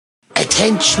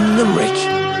Attention Limerick.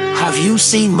 Have you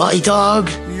seen my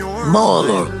dog?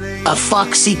 Mauler, a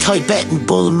foxy Tibetan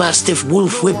bull mastiff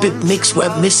wolf whippet mix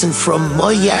went missing from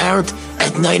my yard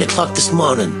at 9 o'clock this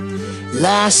morning.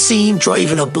 Last seen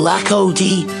driving a black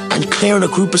Audi and clearing a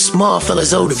group of small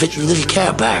fellas out of it in a little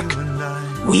car park.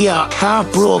 We are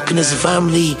heartbroken as a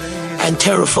family and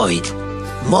terrified.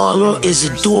 Mauler is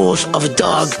a dote of a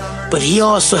dog, but he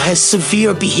also has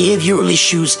severe behavioural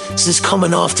issues since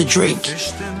coming off the drink.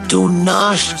 Do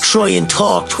not try and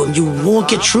talk to him, you won't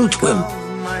get through to him.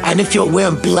 And if you're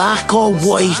wearing black or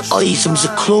white items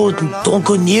of clothing, don't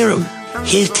go near him.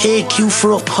 He'll take you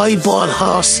for a piebald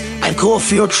horse and go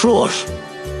for your throat.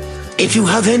 If you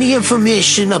have any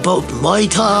information about my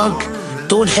dog,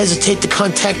 don't hesitate to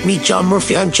contact me, John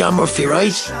Murphy. I'm John Murphy,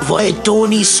 right? Via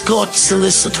Donny Scott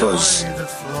Solicitors.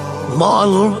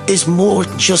 Mauler is more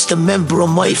than just a member of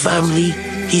my family.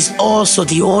 He's also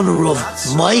the owner of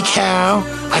my car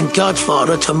and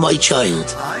godfather to my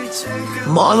child.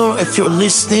 Mauler, if you're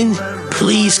listening,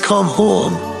 please come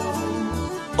home.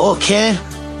 Okay?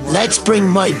 Let's bring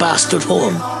my bastard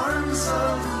home.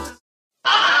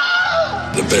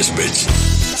 The best bits.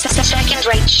 Second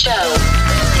Rate Show.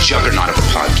 Juggernaut of a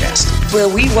podcast. Where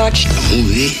we watch a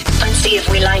movie and see if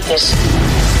we like it.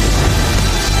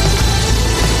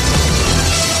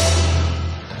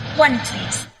 One,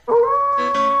 please.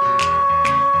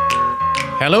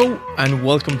 Hello and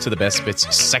welcome to the Best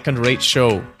Bits Second Rate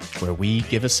Show, where we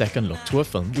give a second look to a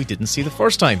film we didn't see the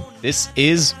first time. This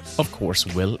is, of course,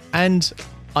 Will, and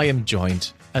I am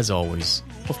joined, as always,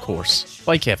 of course,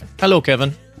 by Kevin. Hello,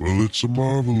 Kevin. Well, it's a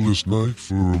marvellous night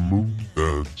for a moon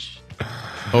dance.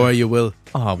 How are you, Will?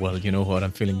 Well, you know what?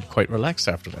 I'm feeling quite relaxed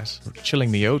after that. Chilling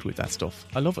me out with that stuff.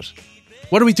 I love it.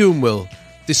 What are we doing, Will?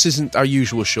 This isn't our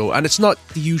usual show, and it's not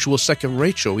the usual Second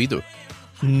Rate Show either.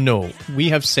 No, we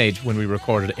have said when we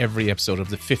recorded every episode of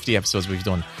the 50 episodes we've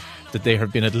done that there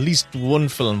have been at least one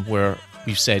film where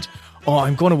we've said, oh,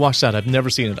 I'm going to watch that. I've never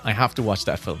seen it. I have to watch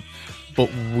that film.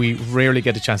 But we rarely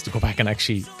get a chance to go back and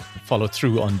actually follow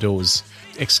through on those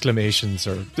exclamations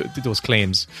or those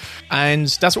claims. And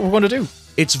that's what we're going to do.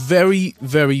 It's very,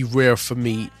 very rare for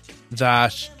me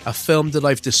that a film that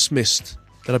I've dismissed,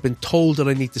 that I've been told that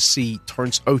I need to see,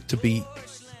 turns out to be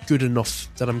good enough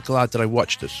that I'm glad that I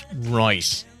watched it.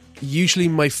 Right. Usually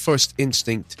my first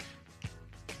instinct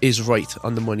is right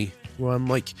on the money, where I'm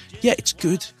like, yeah, it's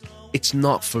good. It's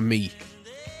not for me.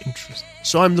 Interesting.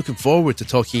 So I'm looking forward to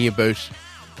talking about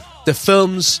the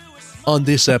films on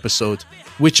this episode,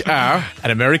 which are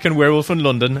An American Werewolf in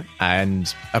London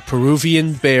and A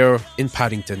Peruvian Bear in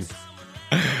Paddington.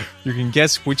 You can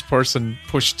guess which person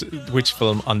pushed which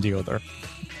film on the other.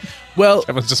 Well,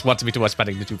 Everyone's just wanted me to watch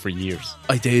Paddington 2 for years.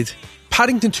 I did.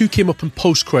 Paddington 2 came up in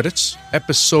post-credits,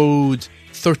 episode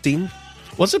 13.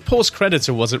 Was it post-credits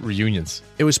or was it reunions?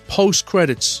 It was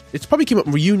post-credits. It probably came up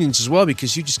in reunions as well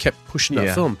because you just kept pushing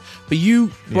that film. But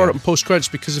you brought it in post-credits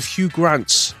because of Hugh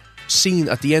Grant's scene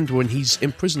at the end when he's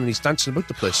in prison and he's dancing about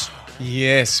the place.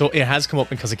 Yeah, so it has come up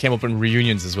because it came up in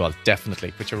reunions as well,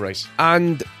 definitely, but you're right.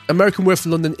 And American Werewolf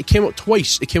in London, it came up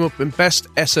twice. It came up in Best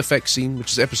SFX Scene,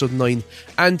 which is episode 9,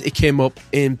 and it came up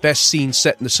in Best Scene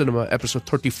Set in the Cinema, episode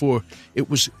 34. It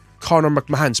was Conor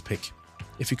McMahon's pick,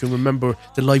 if you can remember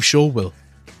the live show, Will.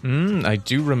 I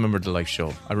do remember the live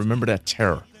show. I remember that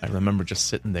terror. I remember just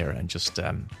sitting there and just,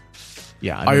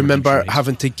 I remember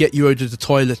having to get you out of the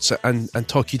toilets and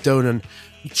talk you down and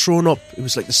thrown up. It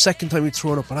was like the second time we'd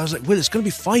thrown up, and I was like, Will, it's going to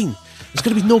be fine. There's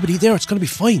going to be nobody there. It's going to be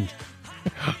fine.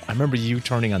 I remember you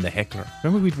turning on the heckler.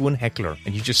 Remember we'd one heckler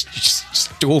and you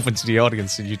just dove into the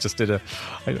audience and you just did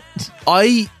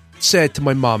I said to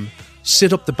my mum,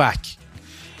 sit up the back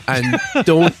and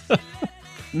don't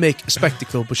make a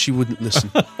spectacle, but she wouldn't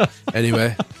listen.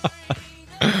 Anyway.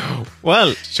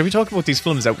 Well, shall we talk about these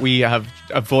films that we have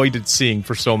avoided seeing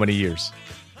for so many years?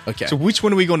 Okay. So which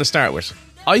one are we going to start with?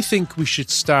 I think we should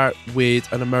start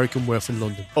with An American Werewolf in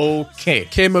London. Okay.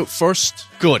 Came out first.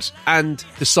 Good. And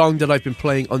the song that I've been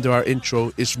playing under our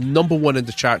intro is number 1 in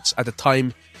the charts at the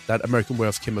time that American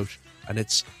Werewolf came out. And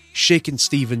it's Shakin'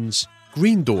 Stevens'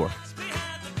 Green Door.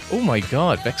 Oh my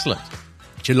God, excellent.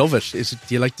 Do you love it?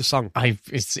 Do you like the song?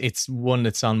 It's one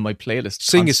that's on my playlist.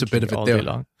 Sing us a bit of it there.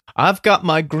 Long. I've got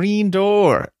my green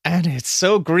door, and it's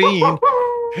so green.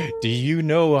 Do you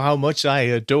know how much I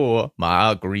adore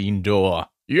my green door?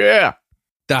 Yeah!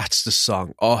 That's the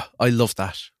song. Oh, I love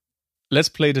that. Let's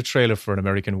play the trailer for An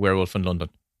American Werewolf in London.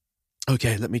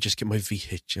 Okay, let me just get my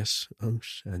VHS out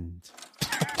and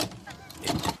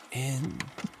in.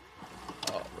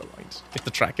 Oh, right. Get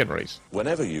the track in right.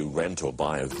 Whenever you rent or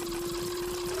buy a...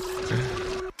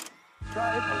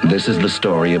 This is the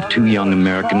story of two young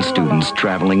American students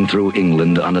traveling through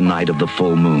England on a night of the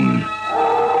full moon.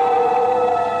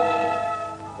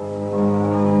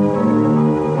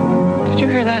 Did you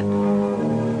hear that?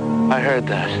 I heard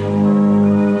that.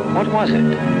 What was it?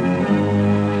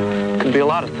 Could be a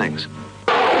lot of things.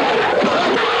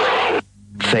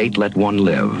 Fate let one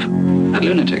live. That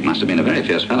lunatic must have been a very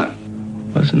fierce fellow.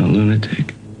 Wasn't a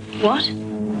lunatic. What?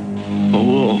 A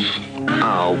wolf.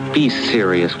 Oh, be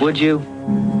serious, would you?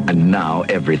 And now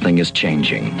everything is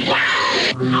changing.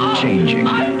 Changing.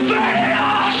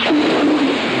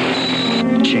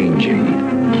 Changing.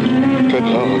 Good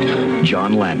Lord.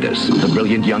 John Landis, the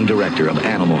brilliant young director of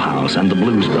Animal House and the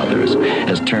Blues Brothers,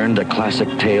 has turned a classic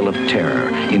tale of terror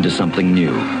into something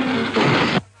new.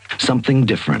 Something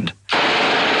different.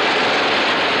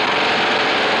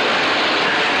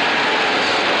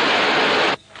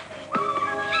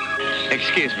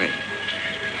 Excuse me.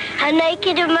 A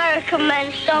naked American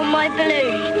man stole my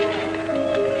balloon.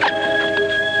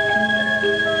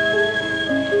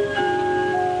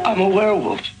 I'm a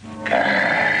werewolf.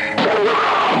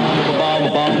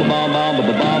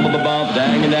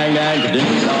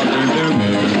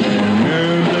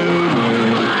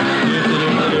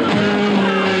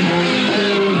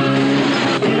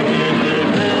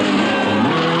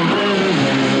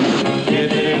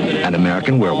 An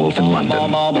American Werewolf in London.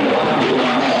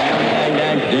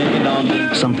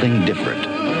 Something different.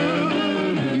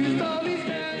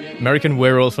 American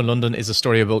Werewolf in London is a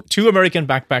story about two American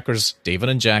backpackers, David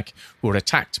and Jack, who are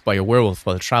attacked by a werewolf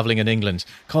while travelling in England,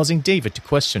 causing David to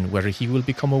question whether he will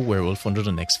become a werewolf under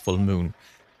the next full moon.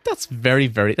 That's a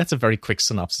very quick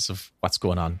synopsis of what's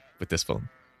going on with this film.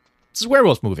 It's a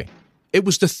werewolf movie. It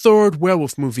was the third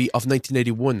werewolf movie of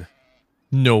 1981.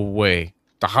 No way.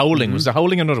 The Howling. Was The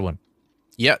Howling another one?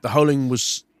 Yeah, The Howling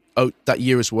was out that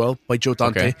year as well by Joe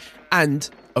Dante. Okay. And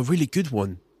a really good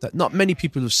one that not many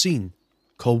people have seen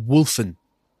called Wolfen.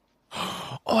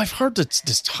 Oh, I've heard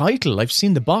this title. I've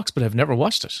seen the box, but I've never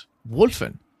watched it.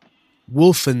 Wolfen.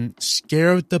 Wolfen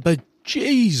scared the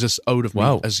bejesus out of me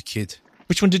Wow. as a kid.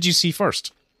 Which one did you see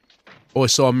first? Oh, I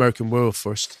saw American Werewolf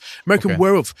first. American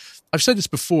Werewolf, I've said this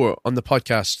before on the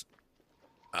podcast.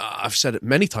 I've said it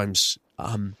many times.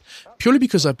 Purely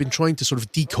because I've been trying to sort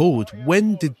of decode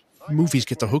when did movies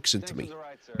get their hooks into me?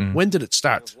 When did it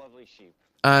start?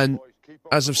 And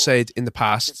as I've said in the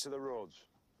past,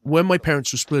 when my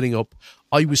parents were splitting up,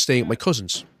 I was staying at my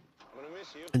cousin's.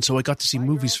 And so I got to see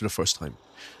movies for the first time.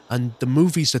 And the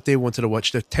movies that they wanted to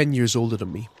watch, they're 10 years older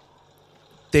than me.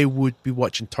 They would be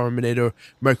watching Terminator,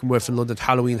 American Werewolf in London,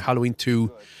 Halloween, Halloween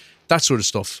 2, that sort of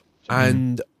stuff.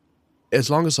 And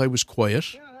as long as I was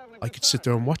quiet, I could sit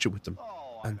there and watch it with them.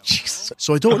 And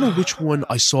so I don't know which one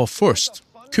I saw first.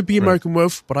 Could be American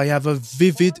Werewolf, but I have a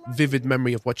vivid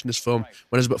memory of watching this film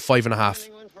when I was about 5.5.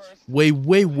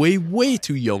 Way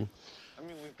too young.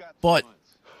 But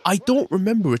I don't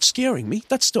remember it scaring me.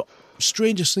 That's the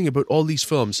strangest thing about all these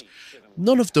films.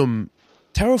 None of them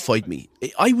terrified me.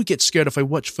 I would get scared if I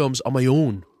watched films on my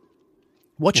own.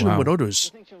 Watching them with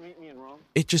others,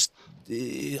 it just...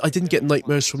 I didn't get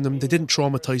nightmares from them. They didn't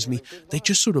traumatize me. They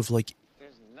just sort of like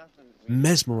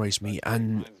mesmerized me,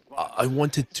 and I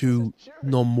wanted to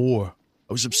know more.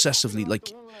 I was obsessively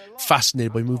like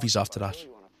fascinated by movies after that.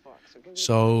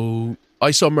 So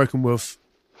I saw American Werewolf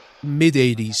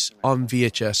mid-80s on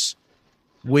VHS,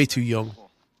 way too young.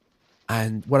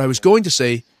 And what I was going to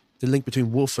say, the link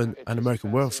between Wolfen and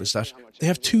American Werewolf is that they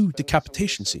have two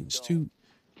decapitation scenes, two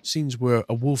scenes where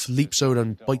a wolf leaps out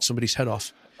and bites somebody's head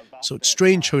off. So it's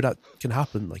strange how that can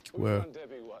happen, like where,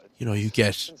 you know, you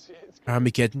get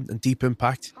Armageddon and Deep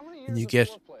Impact, and you get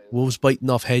wolves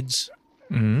biting off heads,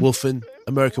 Wolfen,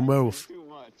 American Werewolf.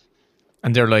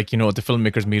 And they're like, you know, the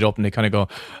filmmakers meet up and they kind of go,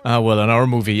 well, in our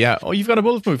movie, yeah. Oh, you've got a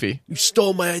wolf movie. You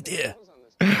stole my idea.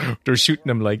 They're shooting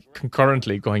them like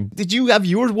concurrently going, did you have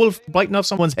your wolf biting off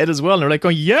someone's head as well? And they're like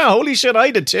going, yeah, holy shit,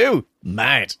 I did too.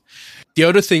 Mad. The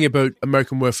other thing about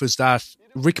American Werewolf is that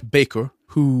Rick Baker,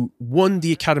 who won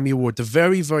the Academy Award, the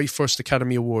very, very first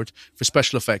Academy Award for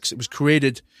special effects. It was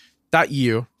created that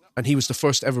year, and he was the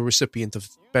first ever recipient of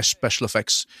Best Special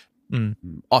Effects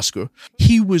Oscar.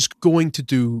 He was going to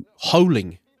do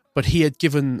Howling, but he had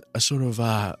given a sort of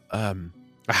a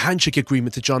handshake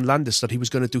agreement to John Landis that he was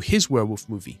going to do his werewolf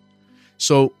movie.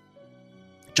 So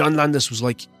John Landis was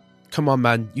like, come on,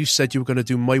 man, you said you were going to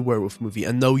do my werewolf movie,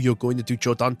 and now you're going to do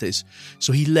Joe Dante's.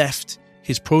 So he left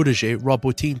his protege, Rob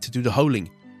Bottin, to do The Howling.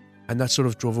 And that sort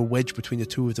of drove a wedge between the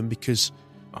two of them because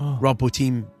Rob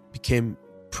Bottin became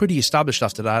pretty established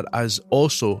after that as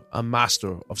also a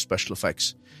master of special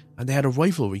effects. And they had a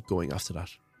rivalry going after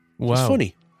that. Wow. It's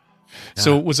funny.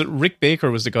 So was it Rick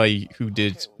Baker was the guy who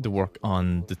did the work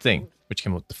on The Thing, which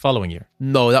came out the following year?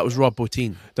 No, that was Rob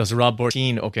Bottin. That was Rob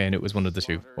Bottin, okay, and it was one of the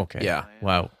two. Okay. Yeah.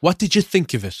 Wow. What did you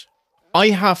think of it? I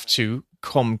have to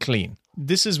come clean.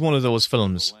 This is one of those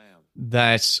films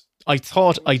that I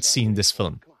thought I'd seen this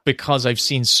film because I've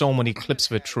seen so many clips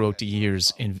of it throughout the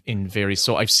years in various...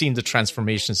 So I've seen the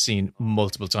transformation scene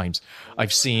multiple times.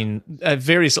 I've seen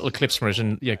various little clips from it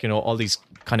and, all these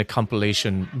kind of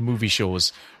compilation movie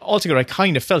shows. Altogether, I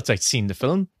kind of felt I'd seen the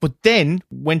film, but then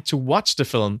went to watch the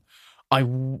film. I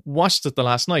watched it the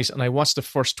last night and I watched the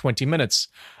first 20 minutes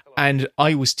and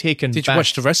I was taken back. Did you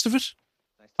watch the rest of it?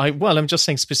 I'm just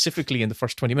saying specifically in the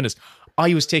first 20 minutes,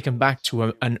 I was taken back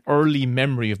to an early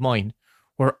memory of mine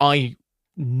where I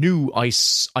knew I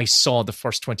saw the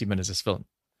first 20 minutes of this film.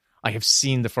 I have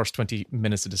seen the first 20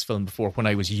 minutes of this film before when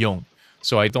I was young.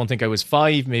 So I don't think I was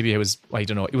 5, maybe I was, I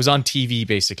don't know. It was on TV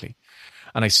basically.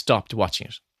 And I stopped watching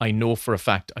it. I know for a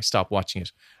fact I stopped watching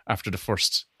it after the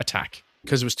first attack.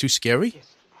 Because it was too scary?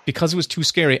 Because it was too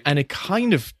scary. And it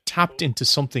kind of tapped into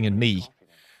something in me,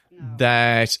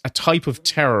 that a type of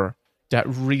terror that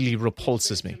really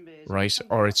repulses me, right?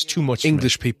 Or it's too much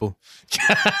English people.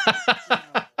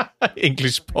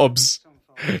 English pubs.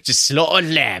 Just slaughtered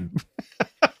lamb.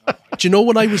 Do you know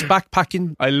when I was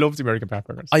backpacking? I love the American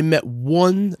backpackers. I met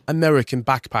one American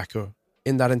backpacker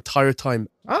in that entire time.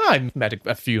 I've met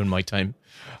a few in my time.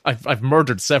 I've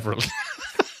murdered several.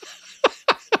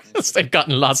 They've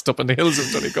gotten lost up in the hills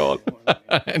of Donegal.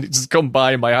 And they just come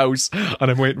by my house and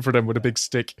I'm waiting for them with a big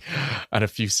stick and a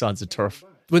few sods of turf.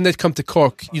 When they'd come to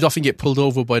Cork, you'd often get pulled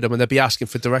over by them and they'd be asking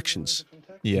for directions.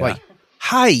 Yeah. Like,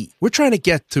 hi, we're trying to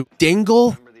get to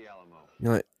Dingle.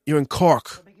 You're like, you're in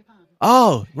Cork.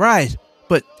 Oh, right.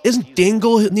 But isn't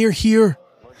Dingle near here?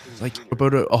 It's like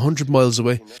about 100 miles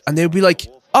away. And they'd be like,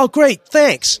 oh, great,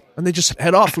 thanks. And they just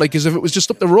head off like as if it was just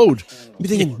up the road. You'd be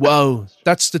thinking, wow,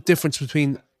 that's the difference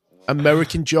between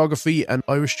American geography and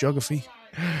Irish geography.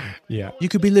 Yeah. You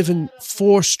could be living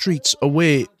 4 streets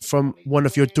away from one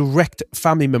of your direct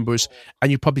family members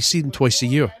and you'd probably see them twice a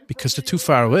year because they're too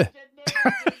far away.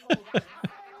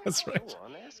 That's right.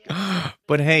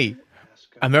 But hey,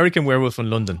 American Werewolf in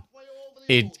London,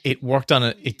 it worked on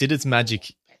it. It did its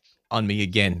magic on me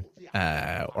again.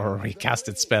 Or it cast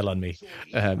its spell on me.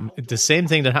 The same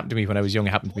thing that happened to me when I was young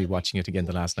happened to me watching it again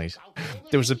the last night.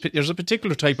 There's a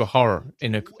particular type of horror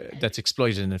that's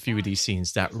exploited in a few of these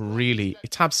scenes that really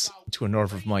it taps to a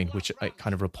nerve of mine, which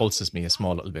kind of repulses me a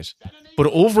small little bit. But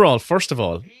overall,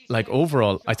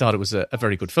 I thought it was a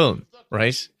very good film,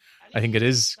 right? I think it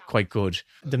is quite good.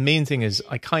 The main thing is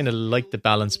I kind of like the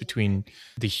balance between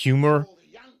the humor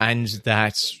and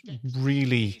that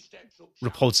really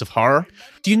repulsive horror.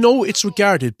 Do you know it's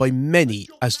regarded by many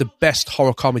as the best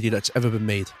horror comedy that's ever been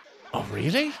made? Oh,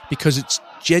 really? Because it's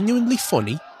genuinely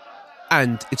funny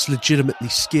and it's legitimately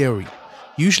scary.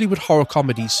 Usually with horror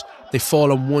comedies, they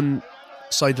fall on one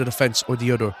side of the fence or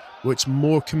the other, where it's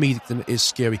more comedic than it is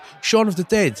scary. Shaun of the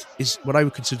Dead is what I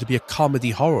would consider to be a comedy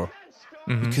horror,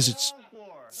 because it's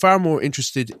far more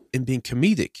interested in being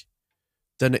comedic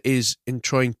than it is in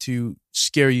trying to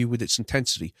scare you with its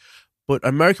intensity. But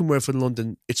American Werewolf in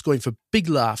London, it's going for big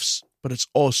laughs, but it's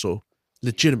also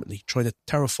legitimately trying to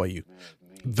terrify you.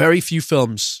 Very few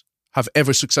films have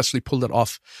ever successfully pulled it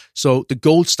off. So the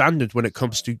gold standard when it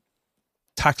comes to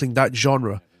tackling that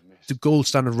genre, the gold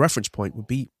standard reference point would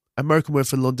be American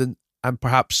Werewolf in London and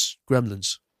perhaps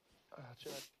Gremlins.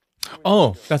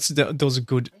 Oh, those are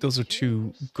good. Those are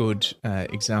two good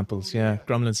examples. Yeah,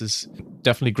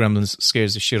 Gremlins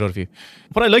scares the shit out of you.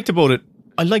 What I liked about it,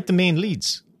 I liked the main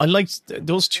leads. I liked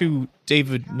those two,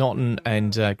 David Naughton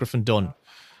and Griffin Dunn.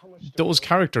 Those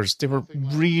characters, they were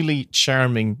really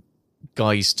charming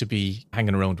guys to be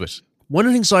hanging around with. One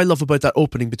of the things I love about that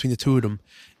opening between the two of them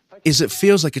is it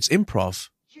feels like it's improv.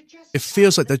 It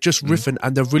feels like they're just riffing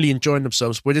and they're really enjoying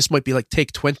themselves, where this might be like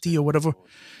take 20 or whatever.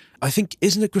 I think,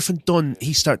 isn't it Griffin Dunn?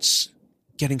 He starts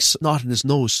getting snot in his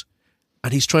nose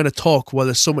and he's trying to talk while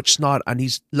there's so much snot and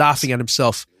he's laughing at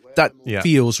himself. That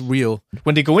feels real.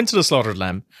 When they go into the slaughtered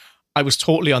lamb, I was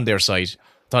totally on their side.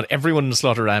 Thought everyone in the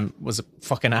slaughtered lamb was a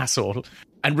fucking asshole.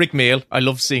 And Rick Mail, I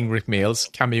love seeing Rick Mail's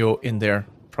cameo in there,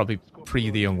 probably pre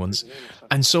the young ones.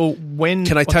 And so when...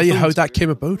 Can I tell you how that came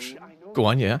about? Go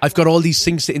on, yeah. I've got all these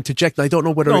things to interject. I don't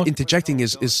know whether interjecting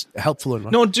is helpful or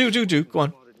not. No, do. Go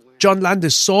on. John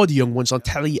Landis saw the young ones on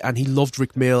telly and he loved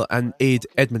Rick Mail and Aid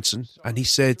Edmondson. And he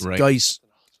said, guys,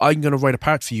 I'm going to write a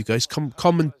part for you guys.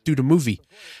 Come and do the movie.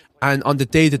 And on the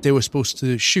day that they were supposed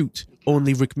to shoot,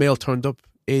 only Rick Mail turned up.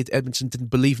 Aid Edmondson didn't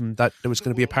believe him that there was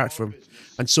going to be a part for him.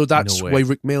 And so that's why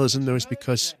Rick Mail is in there, is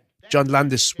because John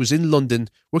Landis was in London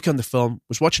working on the film,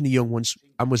 was watching the young ones,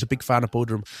 and was a big fan of both of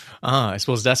them. I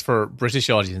suppose that's for British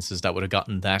audiences that would have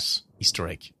gotten that Easter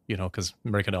egg, because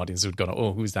American audiences would go,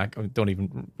 oh, who's that?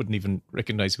 Wouldn't even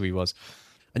recognize who he was.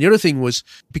 And the other thing was,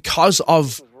 because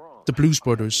of the Blues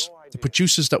Brothers, the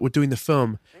producers that were doing the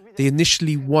film, they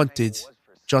initially wanted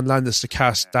John Landis to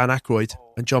cast Dan Aykroyd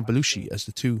and John Belushi as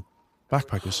the two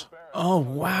backpackers. Oh,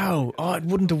 wow. Oh, it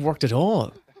wouldn't have worked at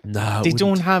all. No, They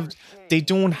don't have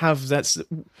that.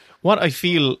 What I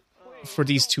feel for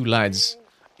these two lads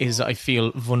is I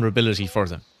feel vulnerability for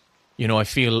them. I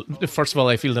feel, first of all,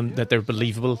 them that they're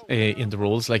believable in the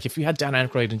roles. Like if you had Dan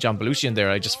Aykroyd and John Belushi in there,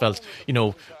 I just felt,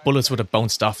 bullets would have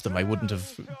bounced off them. I wouldn't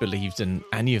have believed in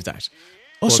any of that.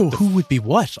 Also, who would be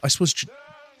what? I suppose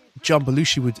John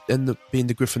Belushi would end up being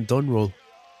the Griffin Dunn role.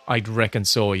 I'd reckon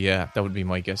so, yeah. That would be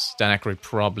my guess. Dan Aykroyd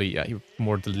probably, he was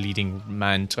more the leading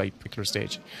man type particular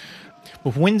stage.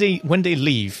 But when they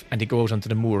leave and they go out onto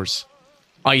the moors,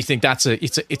 I think it's a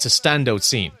standout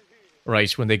scene,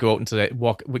 right? When they go out into the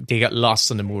walk, they get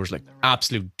lost on the moors like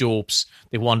absolute dopes.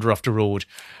 They wander off the road,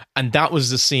 and that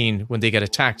was the scene when they get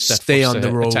attacked. That Stay on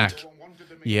the road. Attack.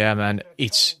 Yeah, man.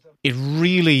 It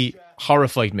really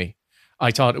horrified me.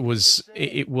 I thought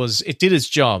it did its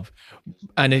job,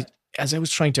 and as I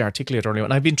was trying to articulate earlier,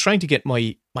 and I've been trying to get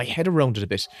my head around it a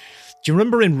bit. Do you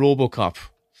remember in RoboCop,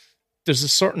 there's a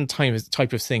certain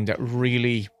type of thing that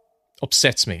really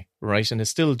upsets me, right? And it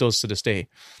still does to this day,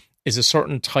 is a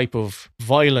certain type of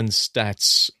violence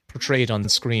that's portrayed on the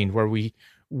screen where we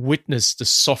witness the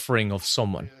suffering of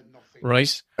someone,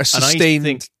 right? A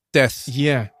sustained death.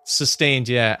 Yeah, sustained,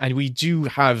 yeah. And we do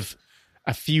have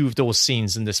a few of those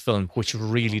scenes in this film which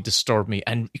really disturbed me,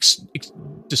 and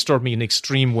disturbed me in an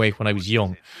extreme way when I was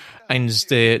young. And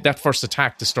that first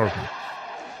attack disturbed me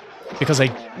because I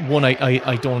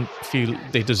don't feel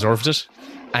they deserved it,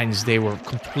 and they were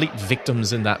complete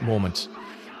victims in that moment.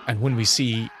 And when we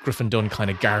see Griffin Dunn kind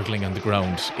of gargling on the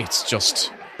ground, it's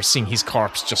just seeing his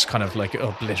corpse just kind of like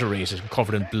obliterated,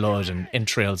 covered in blood and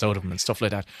entrails out of him and stuff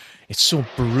like that. It's so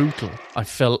brutal. I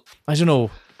don't know.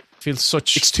 Feel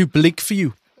such. It's too bleak for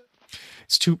you.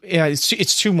 It's too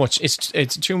much.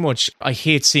 It's too much. I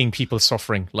hate seeing people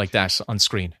suffering like that on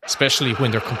screen, especially when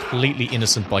they're completely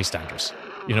innocent bystanders.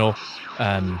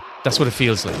 That's what it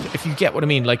feels like. If you get what I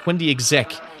mean, like when the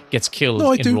exec gets killed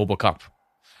in RoboCop,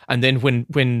 and then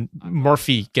when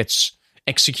Murphy gets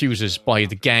executed by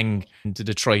the gang in the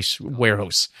Detroit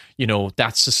warehouse,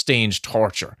 that's sustained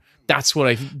torture. That's what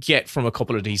I get from a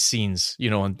couple of these scenes,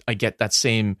 and I get that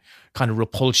same kind of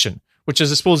repulsion, which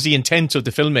is, I suppose, the intent of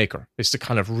the filmmaker, is to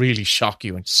kind of really shock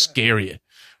you and scare you.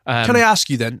 Can I ask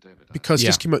you then, because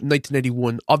this came out in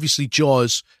 1981, obviously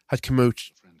Jaws had come out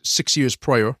 6 years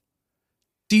prior.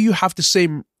 Do you have the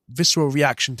same visceral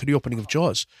reaction to the opening of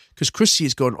Jaws? Because Chrissy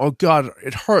is going, oh God,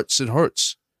 it hurts. The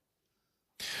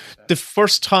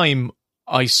first time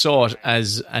I saw it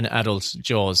as an adult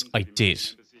Jaws, I did.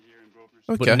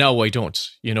 Okay. But now I don't.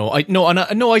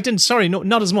 I didn't. Sorry, no,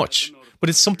 not as much. But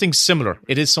it's something similar.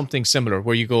 It is something similar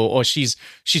where you go, oh, she's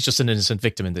just an innocent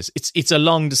victim in this. It's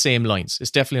along the same lines.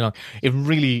 It's definitely along. It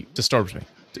really disturbs me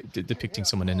depicting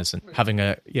someone innocent having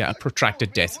a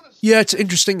protracted death. Yeah, it's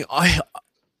interesting. I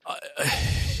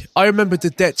remember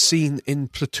the death scene in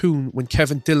Platoon when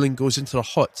Kevin Dillon goes into the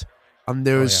hut and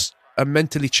there's a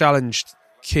mentally challenged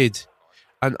kid,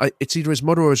 and it's either his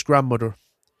mother or his grandmother,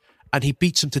 and he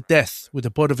beats him to death with the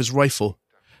butt of his rifle.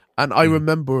 And I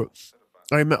remember,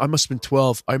 I must have been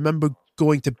 12. I remember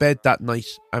going to bed that night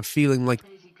and feeling like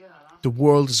the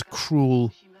world is a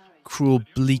cruel,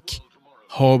 bleak,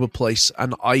 horrible place,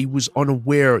 and I was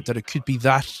unaware that it could be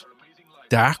that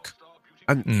dark.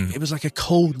 And it was like a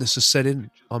coldness has set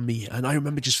in on me, and I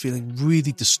remember just feeling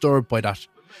really disturbed by that.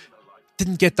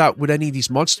 Didn't get that with any of these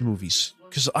monster movies,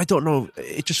 because I don't know,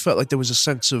 it just felt like there was a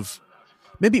sense of,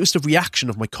 maybe it was the reaction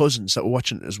of my cousins that were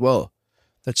watching it as well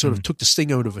that sort of took the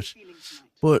sting out of it.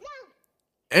 But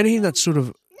anything that's sort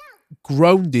of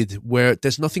grounded, where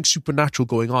there's nothing supernatural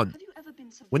going on,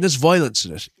 when there's violence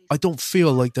in it, I don't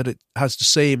feel like that it has the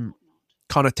same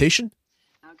connotation.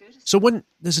 So when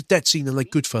there's a death scene in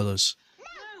like Goodfellas,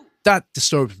 that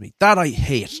disturbs me. That I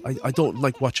hate. I don't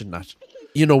like watching that.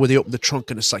 Where they open the trunk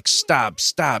and it's like stab,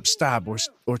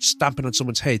 or stamping on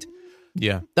someone's head.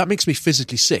 Yeah. That makes me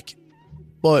physically sick.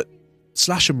 But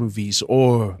slasher movies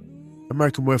or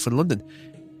American Werewolf in London,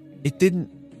 it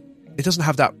doesn't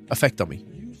have that effect on me.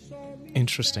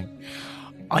 Interesting.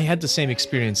 I had the same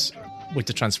experience with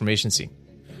the transformation scene.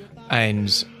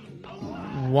 And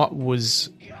what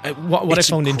I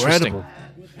found interesting,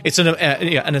 it's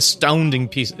an astounding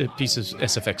piece of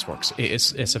SFX work.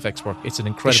 It's SFX work. It's an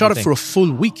incredible They shot it thing. for a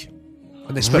full week.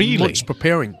 And they spent Really? months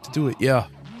preparing to do it, yeah.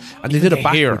 And they did it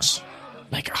hair. backwards.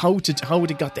 Like, how would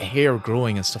they got the hair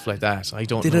growing and stuff like that? I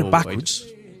don't know. They did it backwards.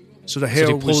 So the hair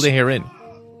So they pulled the hair in.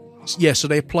 Yeah, so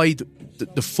they applied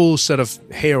the full set of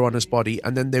hair on his body,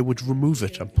 and then they would remove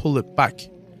it and pull it back,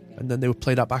 and then they would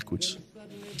play that backwards.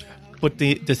 But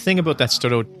the thing about that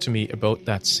stood out to me about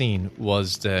that scene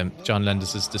was John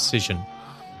Landis's decision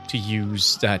to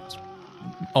use that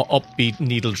upbeat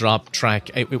needle drop track.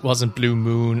 It wasn't Blue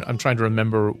Moon. I'm trying to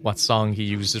remember what song he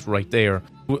uses right there.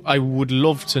 I would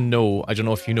love to know, I don't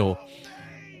know if you know,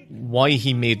 why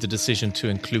he made the decision to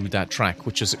include that track,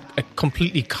 which is a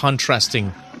completely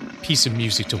contrasting piece of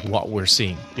music to what we're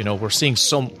seeing. You know, we're seeing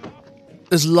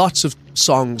There's lots of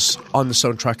songs on the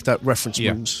soundtrack that reference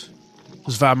Yeah. moons.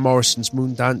 There's Van Morrison's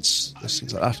Moon Dance, there's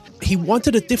things like that. He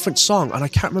wanted a different song, and I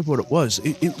can't remember what it was.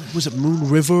 Was it Moon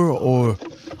River, or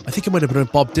I think it might have been a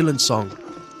Bob Dylan song,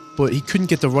 but he couldn't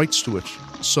get the rights to it,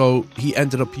 so he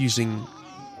ended up using,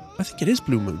 I think it is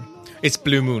Blue Moon. It's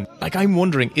Blue Moon. Like, I'm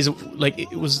wondering, is it like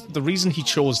it was the reason he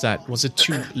chose that? Was it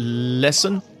to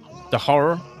lessen the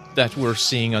horror that we're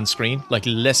seeing on screen? Like,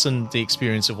 lessen the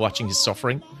experience of watching his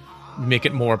suffering? Make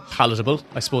it more palatable,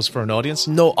 I suppose, for an audience?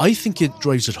 No, I think it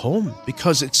drives it home,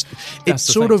 because it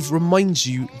sort of reminds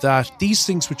you that these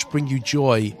things which bring you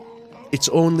joy, it's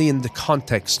only in the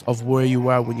context of where you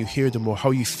are when you hear them or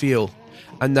how you feel,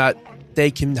 and that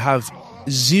they can have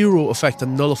zero effect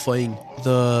on nullifying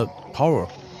the horror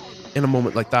in a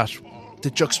moment like that.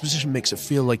 The juxtaposition makes it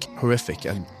feel like horrific,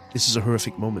 and this is a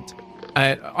horrific moment.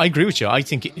 I agree with you. I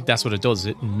think that's what it does.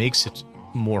 It makes it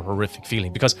more horrific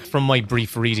feeling, because from my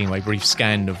brief reading, my brief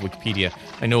scan of Wikipedia,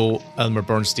 I know Elmer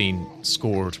Bernstein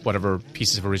scored whatever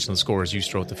pieces of original scores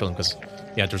used throughout the film, because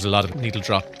there's a lot of needle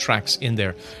drop tracks in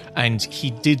there, and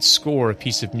he did score a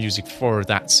piece of music for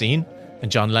that scene, and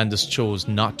John Landis chose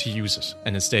not to use it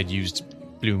and instead used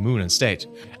Blue Moon instead.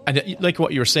 And like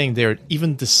what you were saying there,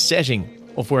 even the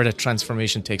setting of where that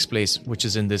transformation takes place, which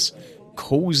is in this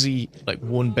cozy, like,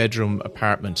 one bedroom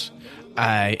apartment.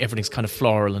 Everything's kind of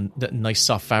floral and nice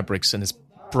soft fabrics, and it's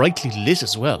brightly lit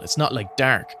as well. It's not like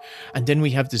dark. And then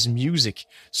we have this music,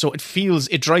 so it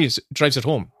drives it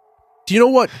home. Do you know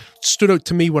what stood out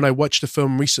to me when I watched the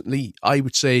film recently? I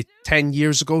would say 10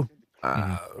 years ago,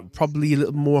 probably a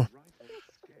little more,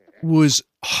 was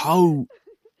how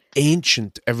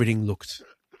ancient everything looked.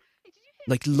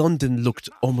 Like, London looked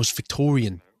almost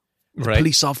Victorian. The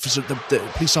police officer, the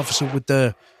police officer with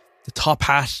the top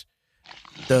hat,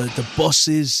 the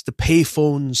buses, the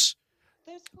payphones,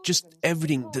 just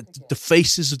everything, the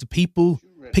faces of the people,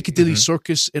 Piccadilly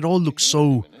Circus, it all looked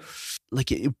so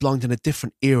like it belonged in a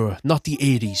different era, not the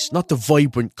 80s, not the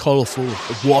vibrant, colourful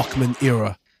Walkman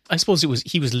era. I suppose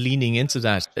he was leaning into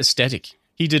that aesthetic.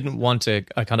 He didn't want a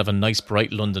kind of a nice,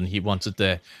 bright London. He wanted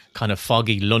the kind of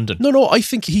foggy London. No, I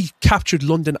think he captured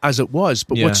London as it was,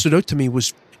 but what stood out to me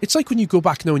was, it's like when you go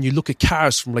back now and you look at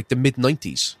cars from like the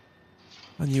mid-90s,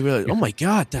 and you realize, oh my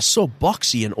God, they're so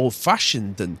boxy and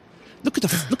old-fashioned, and look at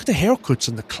the haircuts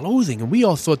and the clothing, and we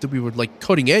all thought that we were like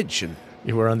cutting edge. And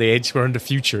you were on the edge. We're in the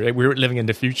future. We're living in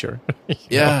the future.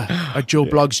 Yeah, our Joe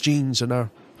Bloggs jeans and our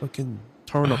fucking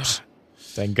turn-ups.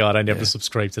 Thank God I never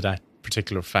subscribed to that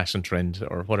particular fashion trend,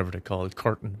 or whatever they call it,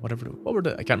 curtain, whatever. What were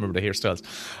I can't remember the hairstyles.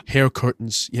 Hair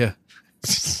curtains, yeah.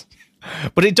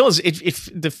 But it does. If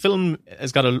the film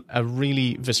has got a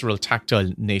really visceral,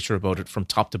 tactile nature about it from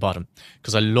top to bottom,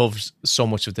 because I loved so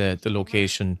much of the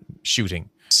location shooting.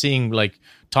 Seeing like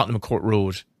Tottenham Court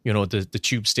Road, you know, the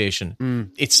tube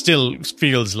station, it still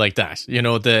feels like that. You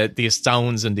know, the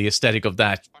sounds and the aesthetic of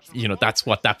that. You know, that's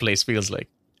what that place feels like.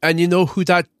 And you know who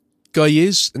that guy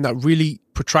is in that really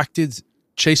protracted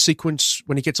chase sequence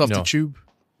when he gets off the tube?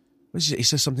 What is it? He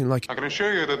says something like, I can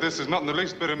assure you that this is not in the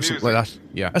least bit amusing. Something like that.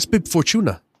 Yeah. That's Bib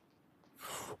Fortuna.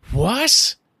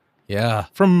 What? Yeah.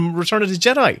 From Return of the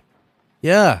Jedi?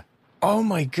 Yeah. Oh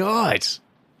my God.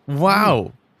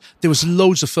 Wow. There was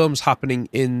loads of films happening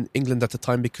in England at the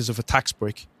time because of a tax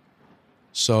break.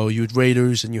 So you had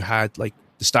Raiders, and you had like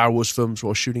the Star Wars films were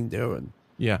all shooting there. And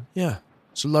yeah.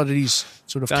 So a lot of these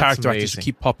sort of character actors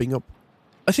keep popping up.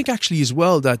 I think actually as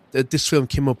well that this film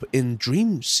came up in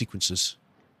dream sequences.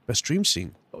 Best dream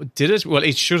scene. Did it? Well,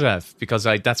 it should have, because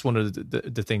that's one of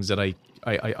the things that I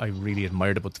really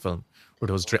admired about the film. Were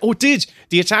those it did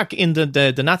the attack in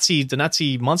the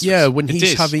Nazi monsters? Yeah, when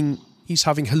he's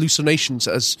having hallucinations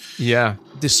as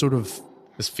this sort of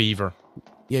this fever.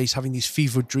 Yeah, he's having these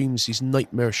fevered dreams, these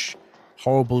nightmarish,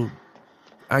 horrible,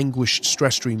 anguished,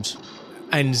 stress dreams.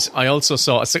 And I also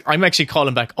saw, I'm actually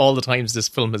calling back all the times this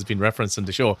film has been referenced in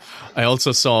the show. I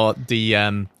also saw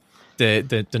the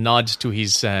nod to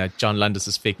his John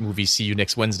Landis's fake movie, See You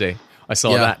Next Wednesday. I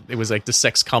saw that. It was like the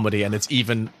sex comedy, and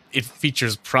it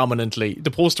features prominently. The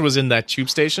poster was in that tube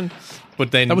station,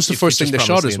 but then that was the first thing they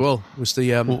shot as well. Was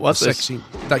the sex scene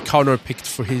that Connor picked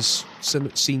for his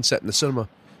scene set in the cinema.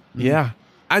 Yeah.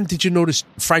 And did you notice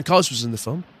Frank Oz was in the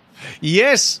film?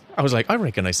 Yes. I was like, I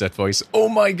recognize that voice. Oh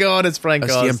my God, it's Frank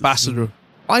Oz. As the ambassador.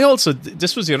 I also,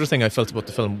 this was the other thing I felt about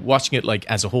the film, watching it like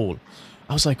as a whole.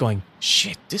 I was like going,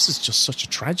 shit, this is just such a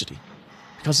tragedy.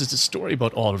 Because it's a story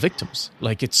about all victims.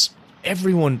 Like, it's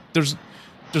everyone, there's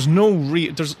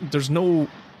no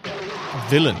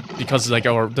villain, because like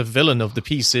the villain of the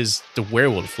piece is the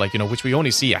werewolf, like, you know, which we only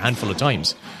see a handful of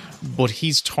times. But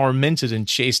he's tormented and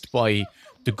chased by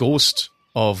the ghost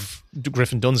of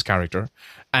Griffin Dunn's character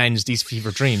and these fever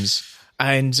dreams,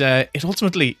 and it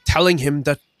ultimately telling him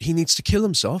that he needs to kill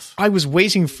himself. I was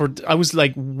waiting for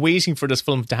this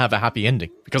film to have a happy ending,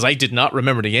 because I did not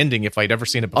remember the ending if I'd ever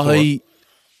seen it before. I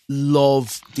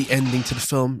love the ending to the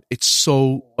film. It's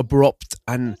so abrupt,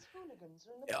 and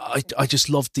I just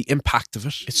love the impact of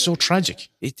it. It's so tragic.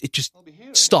 It just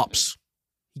stops.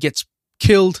 He gets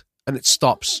killed and it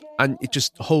stops, and it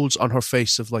just holds on her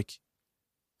face of like,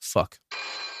 fuck.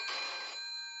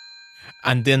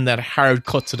 And then that hard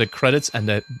cut to the credits, and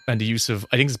the use of,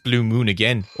 I think it's Blue Moon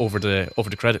again over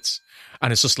the credits,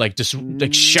 and it's just like this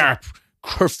like sharp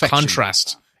perfection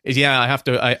contrast. Yeah,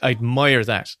 I admire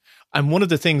that. And one of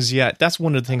the things, that's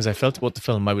one of the things I felt about the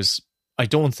film. I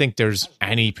don't think there's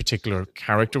any particular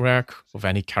character arc of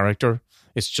any character.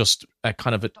 It's just a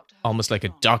kind of almost like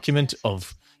a document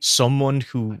of someone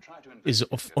who is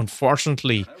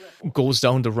unfortunately goes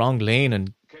down the wrong lane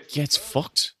and gets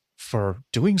fucked for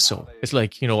doing so. It's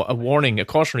like, you know, a warning, a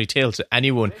cautionary tale to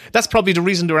anyone. That's probably the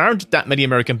reason there aren't that many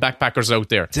American backpackers out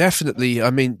there. Definitely. I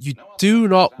mean, you do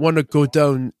not want to go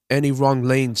down any wrong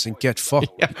lanes and get fucked.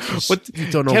 Yeah, but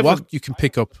you don't know what you can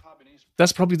pick up.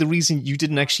 That's probably the reason you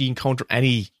didn't actually encounter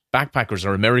any backpackers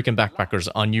or American backpackers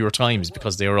on your times,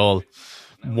 because they were all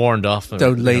warned off.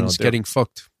 Down lanes, getting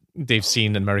fucked. They've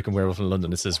seen an American Werewolf in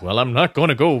London. It says, well, I'm not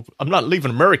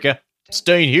leaving America. I'm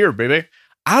staying here, baby.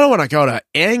 I don't want to go to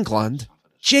England.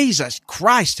 Jesus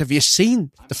Christ, have you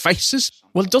seen the faces?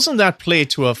 Well, doesn't that play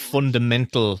to a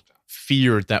fundamental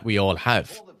fear that we all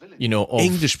have? You know, of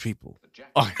English people.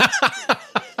 a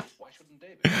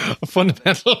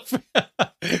fundamental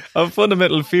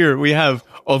fear we have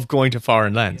of going to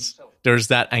foreign lands. There's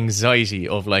that anxiety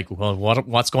of like, well,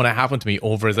 what's going to happen to me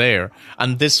over there?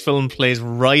 And this film plays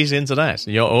right into that.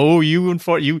 You know, you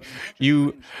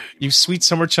sweet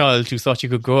summer child who thought you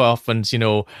could go off and, you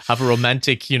know, have a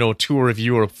romantic, you know, tour of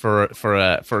Europe for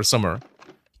a summer.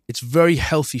 It's very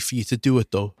healthy for you to do it,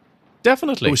 though.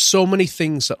 Definitely. There were so many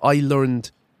things that I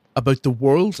learned about the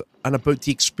world and about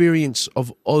the experience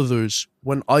of others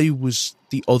when I was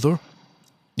the other.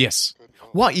 Yes.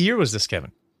 What year was this,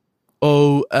 Kevin?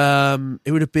 Oh,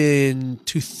 it would have been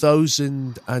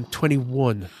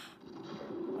 2021.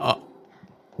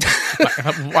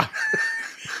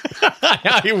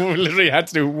 You literally had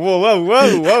to do, whoa,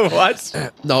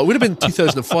 what? No, it would have been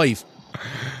 2005.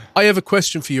 I have a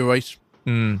question for you, right?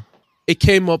 Mm. It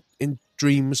came up in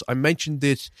dreams. I mentioned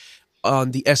it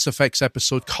on the SFX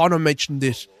episode. Connor mentioned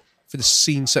it for the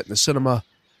scene set in the cinema.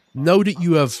 Now that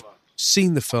you have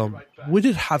seen the film, would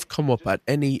it have come up at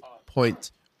any point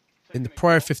in the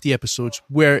prior 50 episodes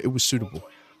where it was suitable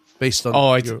based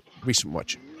on your recent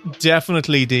watch?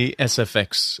 Definitely the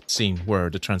SFX scene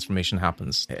where the transformation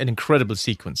happens. An incredible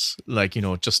sequence. Like, you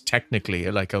know, just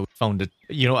technically, like I found it,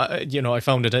 I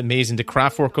found it amazing, the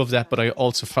craft work of that, but I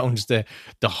also found the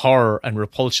horror and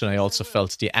repulsion I also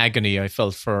felt, the agony I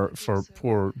felt for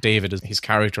poor David, his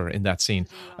character in that scene.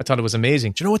 I thought it was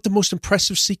amazing. Do you know what the most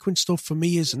impressive sequence though for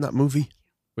me is in that movie?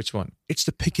 Which one? It's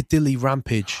the Piccadilly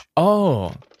Rampage.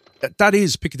 Oh. That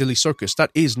is Piccadilly Circus.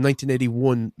 That is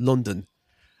 1981 London.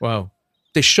 Wow.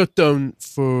 They shut down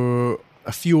for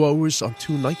a few hours on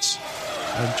 2 nights,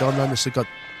 and John Landis got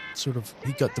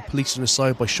the police on his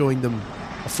side by showing them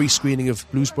a free screening of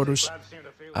Blues Brothers.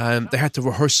 They had to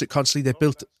rehearse it constantly. They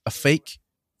built a fake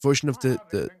version of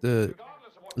the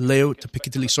layout to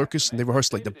Piccadilly Circus, and they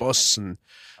rehearsed like the bus and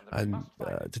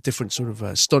the different sort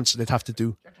of stunts that they'd have to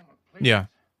do. Yeah.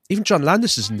 Even John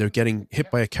Landis is in there getting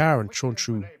hit by a car and thrown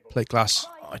through plate glass.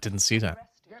 I didn't see that.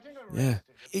 Yeah.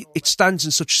 It stands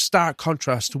in such stark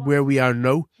contrast to where we are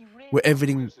now, where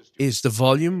everything is the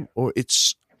volume, or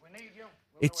it's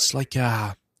like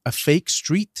a fake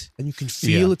street, and you can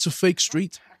feel it's a fake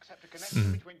street.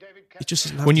 Mm-hmm. It just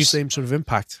doesn't have the same sort of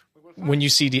impact. When you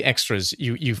see the extras,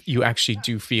 you actually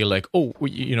do feel like, oh,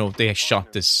 you know, they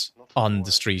shot this on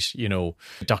the street, you know,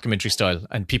 documentary style,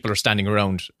 and people are standing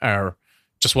around are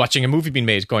just watching a movie being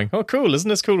made, going, oh, cool, isn't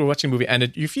this cool? We're watching a movie.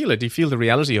 And you feel it. You feel the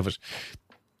reality of it.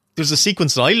 There's a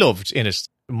sequence that I loved in it.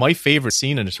 My favourite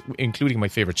scene in it, including my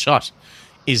favourite shot,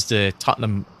 is the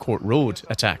Tottenham Court Road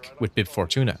attack with Bib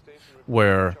Fortuna,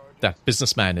 where that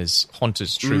businessman is hunted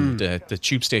through the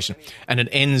tube station. And it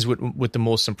ends with the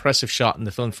most impressive shot in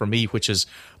the film for me, which is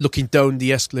looking down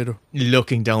the escalator.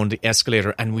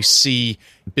 And we see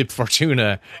Bib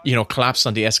Fortuna, collapse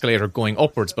on the escalator going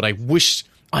upwards. But I wished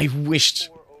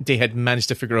they had managed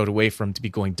to figure out a way for him to be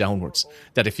going downwards.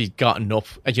 That if he'd gotten up,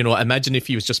 imagine if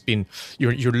he was just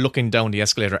you're looking down the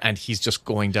escalator and he's just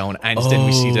going down, and then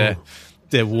we see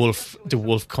the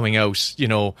wolf coming out,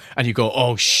 and you go,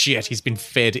 oh shit, he's been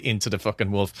fed into the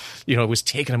fucking wolf. It was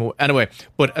taking him away. Anyway,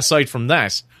 but aside from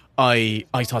that, I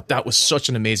thought that was such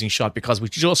an amazing shot because we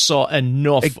just saw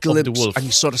enough of the wolf. And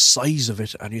you saw the size of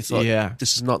it, and you thought,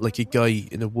 this is not like a guy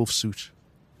in a wolf suit.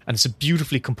 And it's a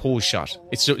beautifully composed shot.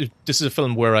 This is a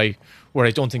film where I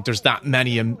don't think there's that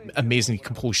many amazingly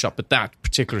composed shots, but that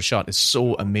particular shot is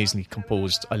so amazingly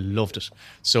composed. I loved it.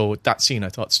 So that scene I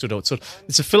thought stood out. So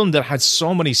it's a film that had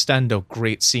so many standout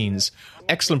great scenes,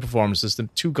 excellent performances. The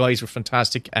two guys were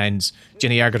fantastic, and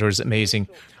Jenny Agutter is amazing.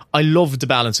 I loved the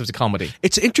balance of the comedy.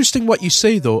 It's interesting what you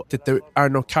say, though, that there are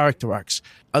no character acts.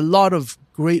 A lot of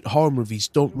great horror movies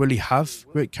don't really have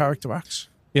great character acts.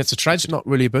 Yeah, it's a tragedy. It's not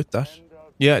really about that.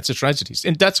 Yeah, it's a tragedy,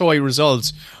 and that's how I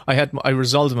resolved. I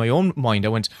resolved in my own mind. I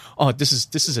went, "Oh, this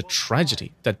is a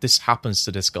tragedy that this happens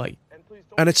to this guy,"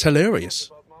 and it's hilarious.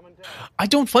 I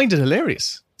don't find it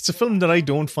hilarious. It's a film that I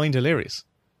don't find hilarious.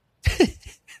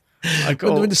 I go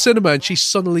when they're in the cinema and she's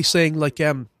suddenly saying, like,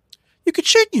 "You could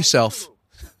shoot yourself."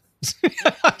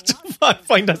 I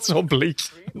find that so bleak.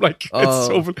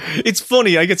 It's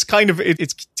funny. Like, it's kind of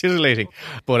it's titillating,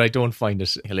 but I don't find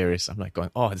it hilarious. I'm like going,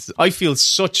 I feel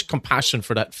such compassion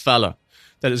for that fella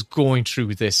that is going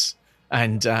through this,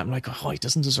 and I'm like, he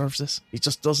doesn't deserve this. He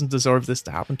just doesn't deserve this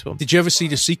to happen to him. Did you ever see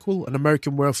the sequel, An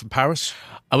American Werewolf in Paris?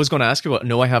 I was going to ask you about.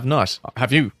 No, I have not.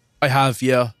 Have you? I have,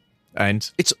 yeah.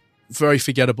 And it's very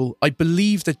forgettable. I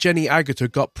believe that Jenny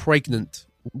Agutter got pregnant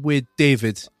with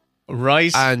David.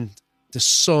 Right. And the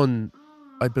son,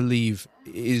 I believe,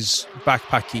 is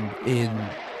backpacking in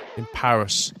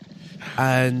Paris.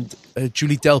 And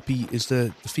Julie Delpy is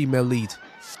the female lead.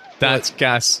 That's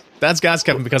gas. That's gas,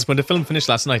 Kevin, because when the film finished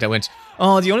last night, I went,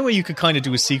 the only way you could kind of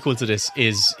do a sequel to this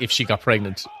is if she got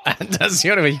pregnant. And that's the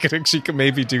only way she could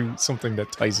maybe do something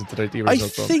that ties into the original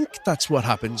film. I think that's what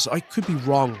happens. I could be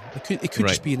wrong. It could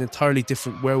just be an entirely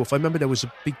different werewolf. I remember there was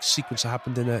a big sequence that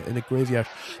happened in a graveyard,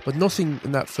 but nothing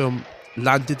in that film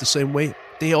landed the same way.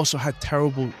 They also had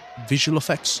terrible visual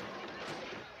effects.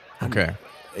 Okay.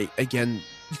 Again,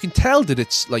 you can tell that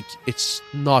it's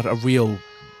not a real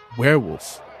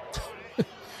werewolf.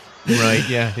 Right,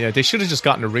 yeah. They should have just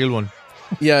gotten a real one.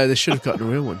 Yeah, they should have gotten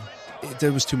a real one.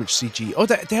 There was too much CG. Oh,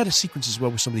 they had a sequence as well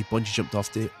where somebody bungee jumped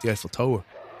off the Eiffel Tower.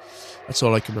 That's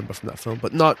all I can remember from that film,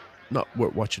 but not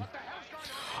worth watching.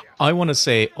 I want to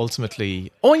say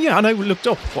ultimately. Oh yeah, and I looked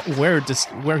up where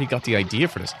he got the idea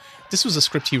for this. This was a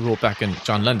script he wrote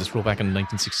John Landis wrote back in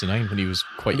 1969 when he was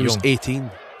quite young. He was 18.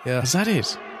 Yeah, is that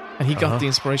it? And he got the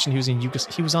inspiration. He was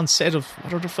he was on set of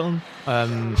what other film?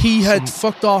 He had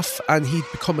fucked off and he'd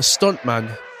become a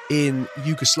stuntman in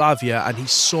Yugoslavia, and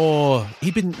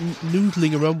he'd been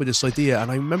noodling around with this idea.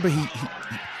 And I remember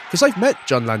because I've met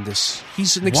John Landis.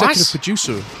 He's an executive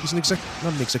producer. He's not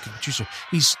an executive producer.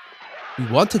 We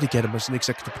wanted to get him as an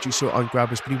executive producer on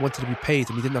Grabbers, but he wanted to be paid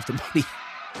and he didn't have the money.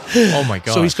 Oh my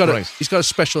god! So he's got a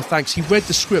special thanks. He read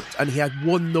the script and he had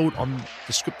one note on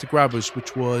the script to Grabbers,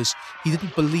 which was he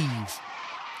didn't believe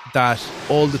that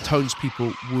all the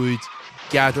townspeople would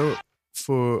gather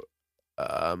for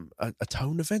a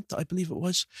town event, I believe it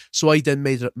was. So I then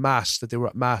made it at mass, that they were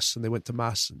at mass and they went to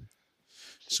mass and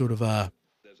sort of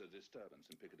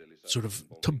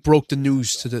broke the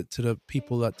news to the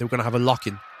people that they were going to have a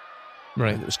lock-in.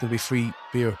 Right. And it was going to be free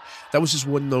beer. That was his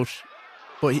one note.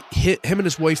 But him and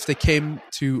his wife, they came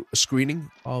to a screening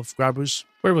of Grabbers.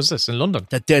 Where was this? In London?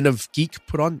 That Den of Geek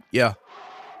put on. Yeah.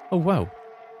 Oh, wow.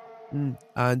 And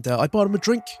I bought him a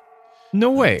drink. No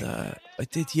way. And, I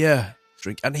did, yeah.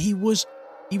 Drink. And he was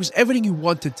everything you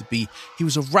wanted to be. He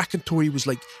was a raconteur. He was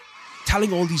like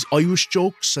telling all these Irish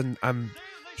jokes, and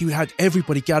he had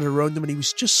everybody gathered around him, and he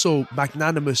was just so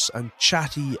magnanimous and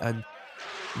chatty and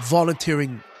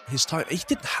volunteering his time. He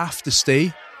didn't have to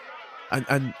stay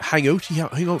and hang out. He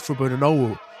hung out for about an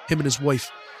hour, him and his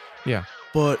wife. Yeah.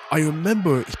 But I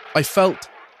remember I felt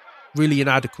really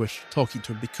inadequate talking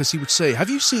to him because he would say, "Have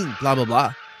you seen blah, blah,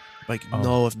 blah?" Like,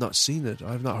 no, I've not seen it.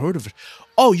 I've not heard of it.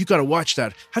 Oh, you got to watch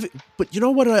that. But you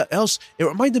know what else? It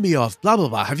reminded me of blah blah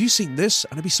blah. Have you seen this?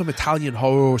 And it'd be some Italian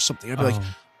horror or something. I'd be like,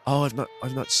 oh, I've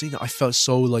not seen it. I felt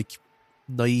so like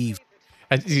naive.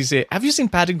 And you say, have you seen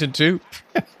Paddington 2?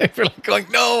 If you're like going,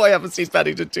 no, I haven't seen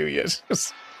Paddington 2 yet.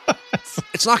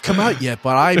 It's not come out yet,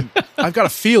 but I've got a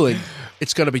feeling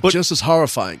it's going to be just as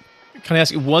horrifying. Can I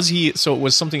ask you, so it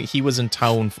was something he was in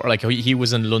town for, like he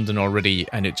was in London already,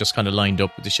 and it just kind of lined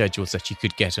up with the schedules that you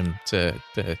could get him to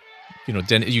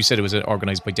you said it was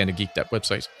organised by Den of Geek, that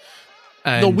website.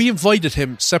 And no, we invited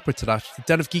him separate to that. The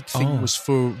Den of Geek thing was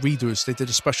for readers. They did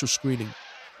a special screening.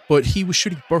 But he was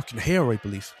shooting Burke and Hare, I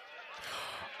believe.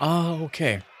 Oh,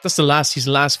 okay. That's his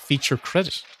last feature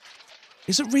credit.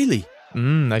 Is it really?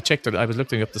 I checked it. I was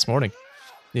looking it up this morning.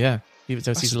 Yeah,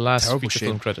 that's his last feature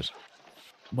film credit.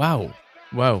 Wow.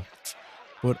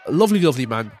 But a lovely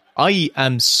man. I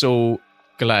am so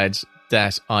glad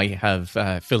that I have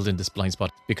filled in this blind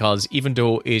spot, because even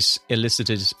though it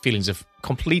elicited feelings of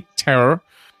complete terror,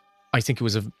 I think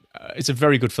it's a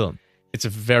very good film. It's a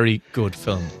very good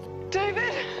film.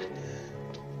 David?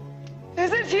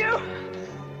 Is it you?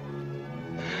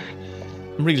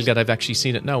 I'm really glad I've actually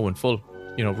seen it now in full,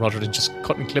 rather than just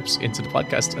cutting clips into the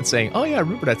podcast and saying, oh yeah, I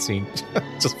remember that scene.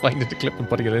 Just finding the clip and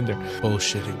putting it in there.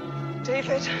 Bullshitting.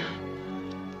 David.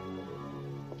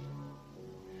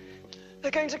 They're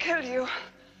going to kill you.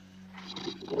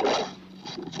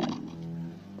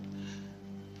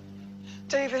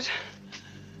 David.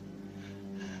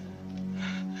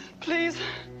 Please.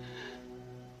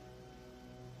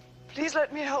 Please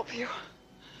let me help you.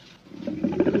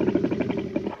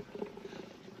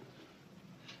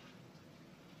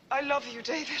 I love you,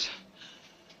 David.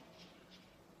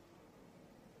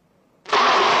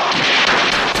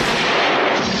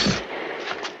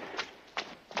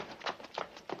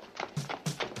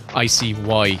 I see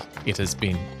why it has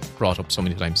been brought up so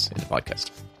many times in the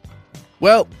podcast.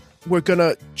 Well, we're going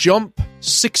to jump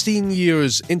 16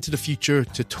 years into the future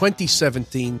to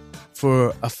 2017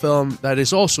 for a film that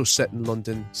is also set in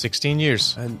London. 16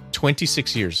 years. And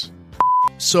 26 years.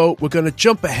 So we're going to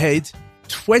jump ahead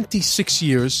 26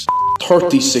 years.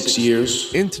 36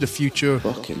 years. Into the future.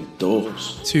 Fucking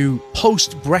doors. To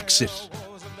post-Brexit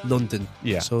London.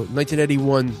 Yeah. So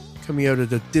 1981, coming out of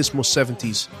the dismal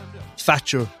 70s.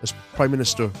 Thatcher as Prime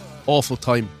Minister. Awful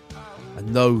time.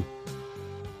 And now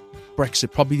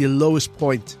Brexit, probably the lowest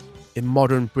point in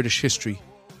modern British history.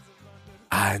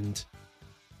 And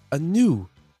a new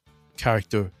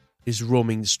character is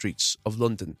roaming the streets of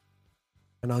London.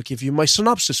 And I'll give you my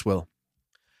synopsis, Will.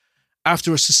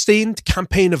 After a sustained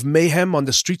campaign of mayhem on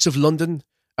the streets of London,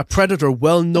 a predator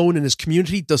well known in his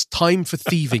community does time for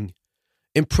thieving.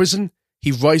 In prison,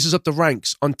 he rises up the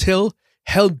ranks until,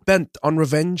 hell-bent on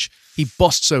revenge, he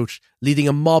busts out, leading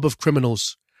a mob of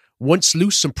criminals. Once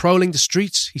loose and prowling the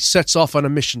streets, he sets off on a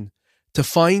mission to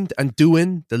find and do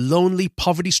in the lonely,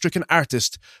 poverty-stricken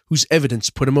artist whose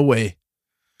evidence put him away.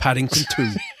 Paddington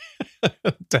 2.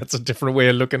 That's a different way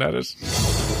of looking at it.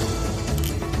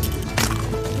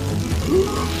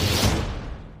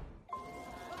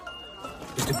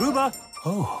 Mr. Gruber?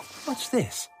 Oh, what's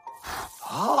this?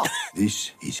 Ah,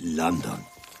 this is London.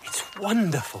 It's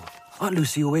wonderful. Aunt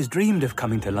Lucy always dreamed of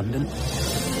coming to London.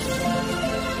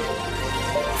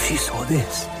 If she saw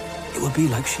this, it would be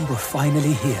like she were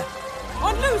finally here.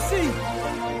 Aunt Lucy!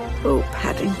 Oh,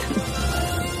 Paddington.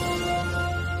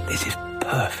 This is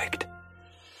perfect.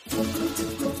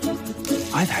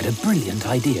 I've had a brilliant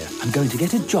idea. I'm going to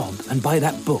get a job and buy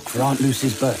that book for Aunt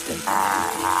Lucy's birthday.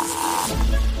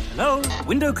 Hello?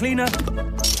 Window cleaner?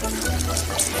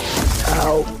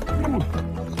 Ow.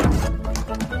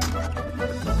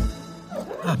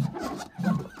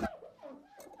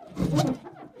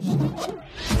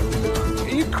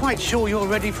 Are you quite sure you're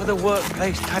ready for the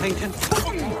workplace, Paddington?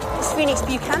 It's Phoenix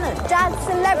Buchanan. Dad's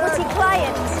celebrity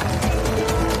client.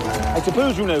 I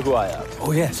suppose you know who I am.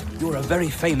 Oh, yes. You're a very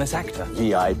famous actor.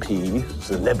 VIP,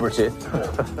 celebrity.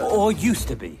 Or used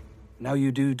to be. Now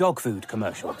you do dog food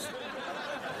commercials.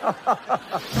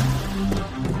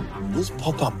 This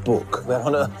pop-up book, where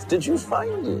on earth did you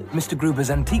find it? Mr. Gruber's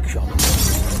antique shop.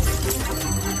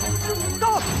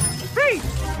 Stop! Thief!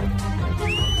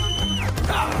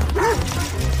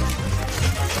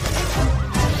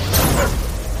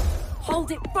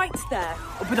 Hold it right there.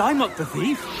 Oh, but I'm not the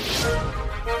thief.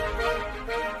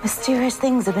 Mysterious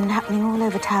things have been happening all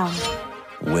over town.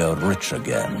 We're rich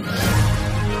again.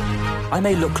 I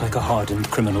may look like a hardened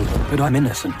criminal, but I'm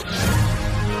innocent.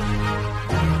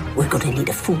 We're going to need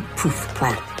a foolproof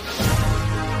plan.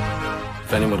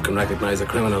 If anyone can recognize a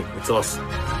criminal, it's us.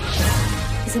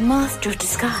 He's a master of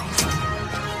disguise.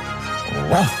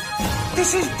 Well,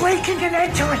 This is breaking and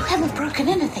entering. I haven't broken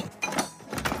anything.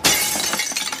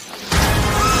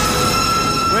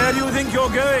 Where do you think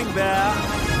you're going, Bear?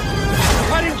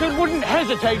 Paddington wouldn't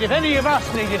hesitate if any of us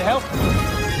needed help.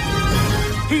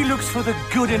 He looks for the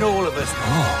good in all of us.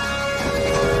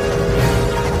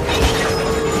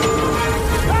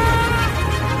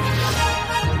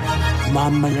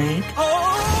 Marmalade.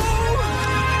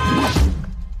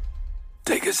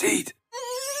 Take a seat.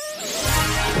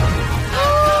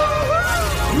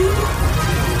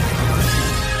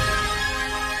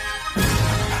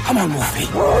 Come on, Wolfie.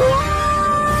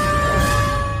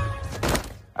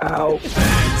 Ow.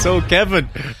 So, Kevin,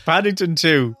 Paddington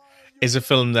 2 is a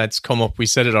film that's come up. We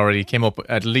said it already. It's come up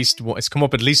at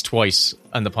least twice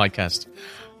on the podcast.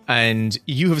 And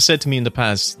you have said to me in the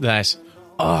past that,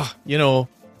 I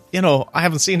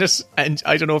haven't seen it, and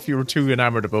I don't know if you were too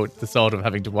enamored about the thought of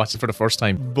having to watch it for the first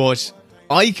time. But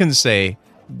I can say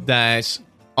that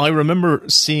I remember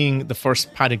seeing the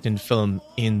first Paddington film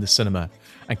in the cinema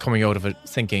and coming out of it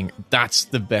thinking that's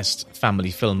the best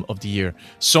family film of the year.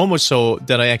 So much so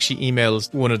that I actually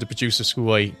emailed one of the producers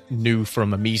who I knew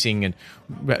from a meeting and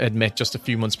had met just a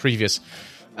few months previous,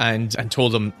 and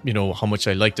told them, how much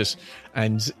I liked it,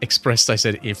 and expressed, I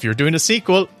said, if you're doing a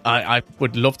sequel, I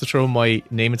would love to throw my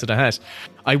name into the hat.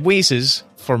 I waited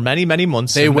for many, many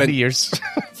months, many years.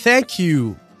 Thank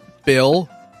you, Bill.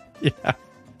 Yeah.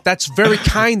 That's very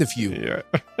kind of you.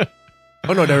 Yeah.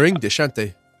 Oh no, they're English, aren't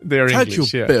they? They're Thank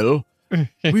English, you, yeah. Bill.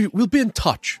 We'll be in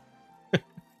touch.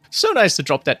 So nice to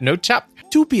drop that note, chap.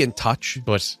 Do be in touch.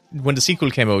 But when the sequel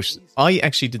came out, I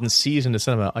actually didn't see it in the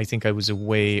cinema. I think I was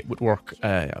away with work.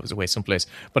 I was away someplace.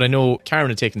 But I know Karen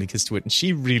had taken the kids to it, and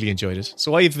she really enjoyed it.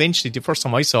 So I eventually, the first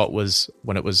time I saw it was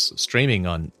when it was streaming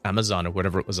on Amazon or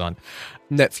whatever it was on.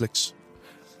 Netflix.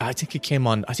 I think it came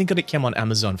on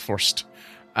Amazon first.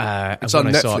 It's on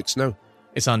Netflix now.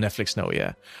 It's on Netflix now,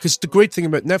 yeah. Because the great thing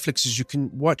about Netflix is you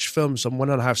can watch films on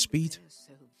 1.5 speed.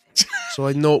 So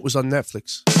I know it was on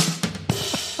Netflix.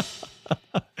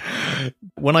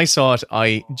 When I saw it,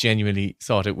 I genuinely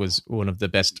thought it was one of the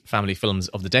best family films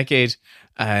of the decade.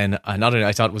 And not only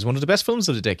I thought it was one of the best films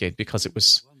of the decade because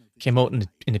it came out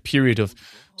in a period of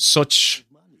such...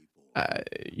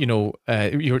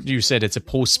 you said it's a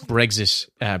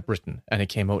post-Brexit Britain, and it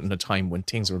came out in a time when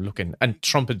things were looking, and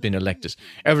Trump had been elected.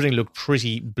 Everything looked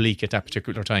pretty bleak at that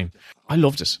particular time. I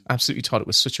loved it. Absolutely thought it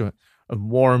was such a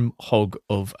warm hug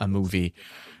of a movie.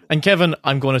 And Kevin,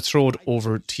 I'm going to throw it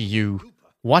over to you.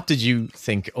 What did you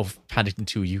think of Paddington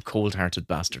 2, you cold-hearted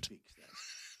bastard?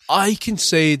 I can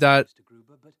say that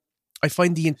I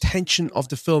find the intention of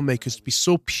the filmmakers to be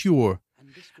so pure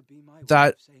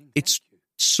that it's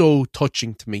so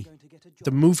touching to me.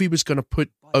 The movie was going to put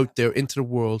out there into the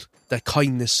world that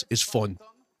kindness is fun,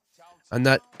 and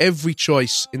that every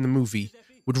choice in the movie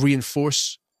would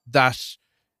reinforce that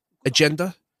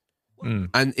agenda,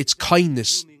 and it's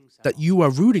kindness that you are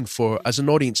rooting for as an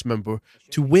audience member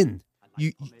to win.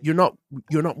 You're not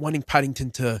wanting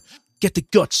Paddington to get the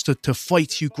guts to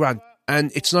fight Hugh Grant,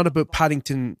 and it's not about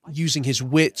Paddington using his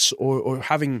wits or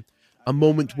having a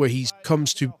moment where he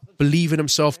comes to believe in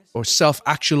himself or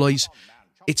self-actualize.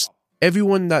 It's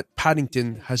everyone that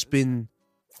Paddington has been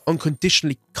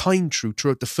unconditionally kind to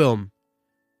throughout the film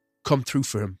come through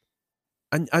for him.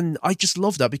 And I just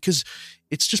love that because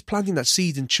it's just planting that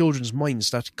seed in children's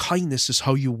minds that kindness is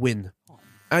how you win.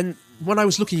 And when I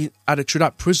was looking at it through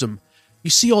that prism, you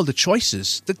see all the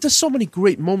choices. There's so many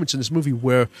great moments in this movie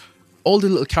where all the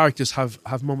little characters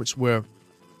have moments where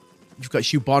you've got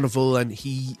Hugh Bonneville and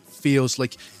he feels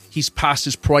like he's past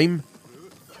his prime.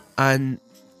 And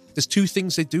there's two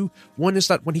things they do. One is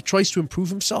that when he tries to improve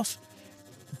himself,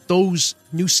 those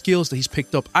new skills that he's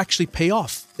picked up actually pay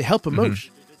off. They help him out.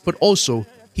 But also,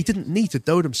 he didn't need to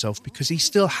doubt himself because he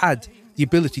still had the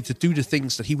ability to do the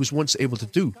things that he was once able to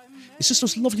do. It's just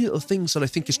those lovely little things that I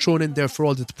think is thrown in there for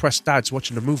all the depressed dads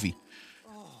watching the movie.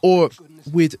 Or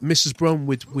with Mrs. Brown,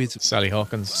 with Sally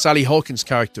Hawkins'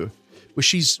 character, where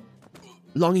she's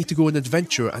longing to go on an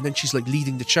adventure and then she's like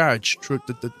leading the charge throughout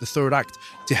the third act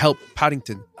to help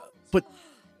Paddington. But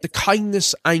the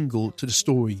kindness angle to the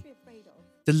story,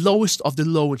 the lowest of the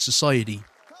low in society,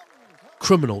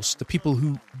 criminals, the people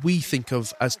who we think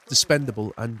of as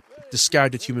dispendable and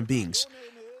discarded human beings,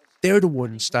 they're the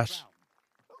ones that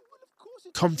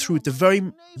come through at the very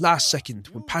last second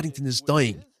when Paddington is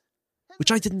dying,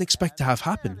 which I didn't expect to have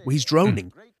happen, where he's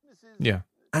drowning. Yeah.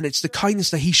 And it's the kindness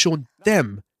that he's shown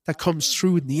them that comes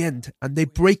through in the end, and they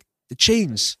break the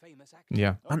chains.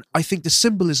 Yeah. And I think the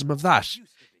symbolism of that,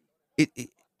 it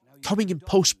coming in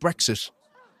post-Brexit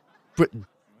Britain,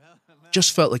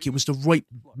 just felt like it was the right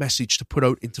message to put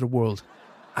out into the world.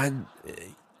 And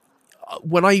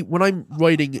when I'm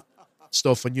writing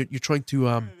stuff and you're trying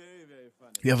to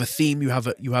you have a theme, you have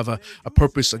a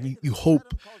purpose, and you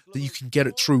hope that you can get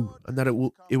it through and that it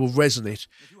will resonate.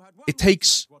 It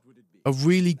takes a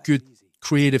really good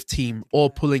creative team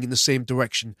all pulling in the same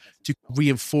direction to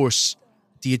reinforce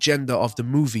the agenda of the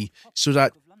movie, so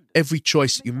that every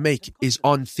choice that you make is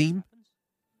on theme.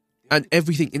 And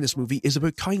everything in this movie is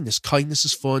about kindness. Kindness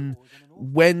is fun.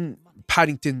 When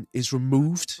Paddington is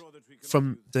removed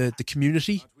from the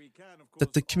community,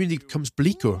 that the community becomes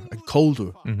bleaker and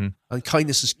colder, and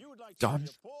kindness is gone.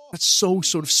 That's so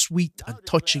sort of sweet and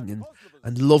touching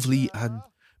and lovely, and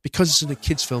because it's in a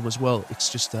kids' film as well, it's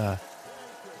just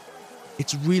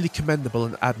it's really commendable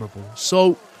and admirable.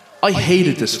 So I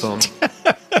hated this film.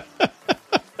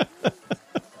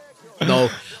 No,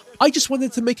 I just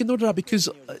wanted to make a note of that because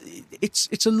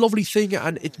it's a lovely thing,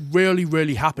 and it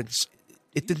rarely happens.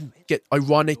 It didn't get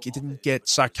ironic, it didn't get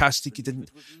sarcastic, it didn't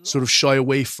sort of shy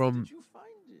away from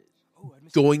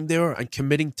going there and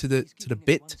committing to the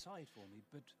bit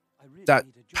that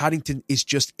Paddington is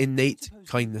just innate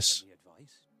kindness.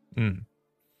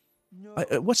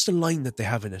 What's the line that they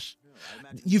have in it?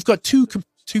 You've got two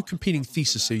competing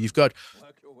theses here. You've got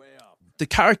the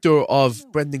character of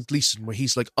Brendan Gleeson, where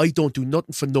he's like, I don't do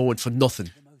nothing for no one for nothing.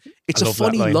 It's a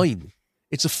funny line.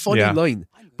 It's a funny line,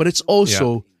 but it's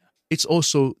also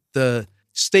the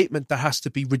statement that has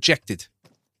to be rejected.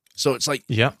 So it's like,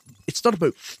 it's not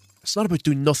about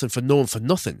doing nothing for no one for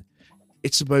nothing.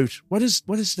 It's about what is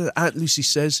the Aunt Lucy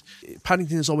says.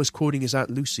 Paddington is always quoting his Aunt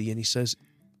Lucy, and he says,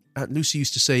 Aunt Lucy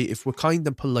used to say, if we're kind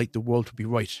and polite, the world would be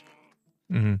right.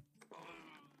 Mm-hmm.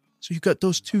 So you've got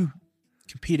those two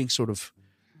competing sort of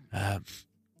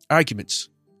arguments.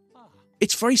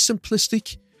 It's very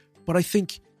simplistic, but I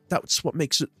think that's what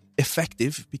makes it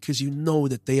effective, because you know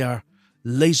that they are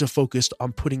laser focused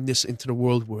on putting this into the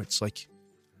world where it's like,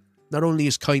 not only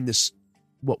is kindness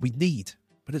what we need,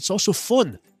 but it's also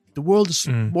fun. The world is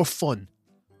more fun.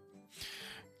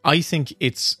 I think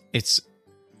it's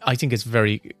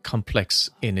very complex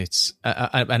in its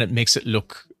and it makes it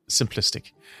look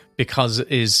simplistic, because it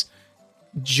is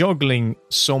juggling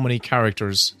so many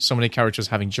characters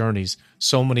having journeys,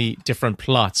 so many different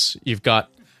plots. You've got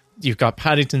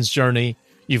Paddington's journey,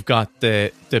 you've got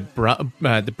the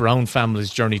Brown family's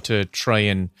journey to try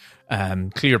and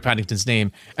clear Paddington's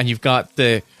name, and you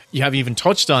have even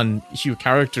touched on Hugh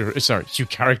Grant's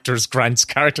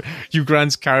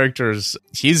character's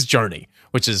his journey,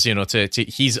 which is,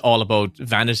 he's all about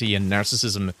vanity and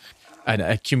narcissism and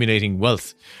accumulating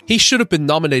wealth. He should have been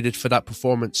nominated for that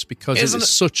performance, because it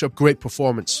is such a great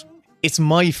performance. It's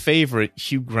my favourite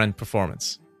Hugh Grant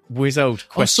performance, without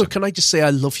question. Also, can I just say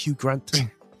I love Hugh Grant?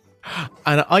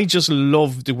 And I just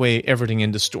love the way everything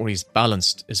in the story is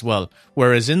balanced as well.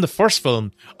 Whereas in the first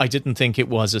film, I didn't think it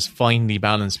was as finely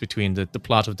balanced between the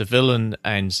plot of the villain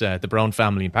and the Brown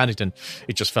family and Paddington.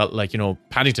 It just felt like,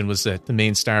 Paddington was the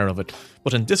main star of it.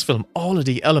 But in this film, all of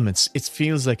the elements, it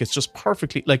feels like it's just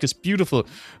perfectly, like this beautiful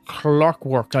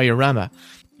clockwork diorama.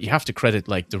 You have to credit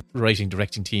the writing,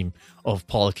 directing team of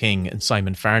Paul King and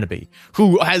Simon Farnaby,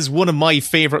 who has one of my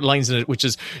favourite lines in it, which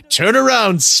is "Turn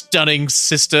around, stunning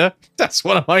sister." That's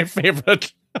one of my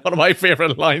favourite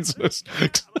lines.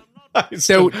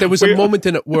 There was a moment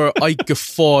in it where I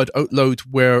guffawed out loud,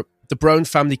 where the Brown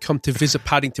family come to visit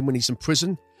Paddington when he's in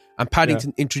prison, and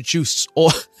Paddington introduced all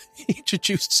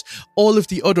of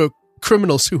the other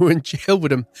criminals who were in jail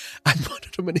with him, and one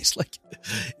of them, and it's like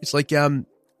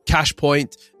Cash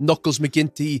Point, Knuckles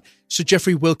McGinty, Sir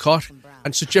Geoffrey Wilcott,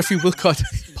 and Sir Geoffrey Wilcott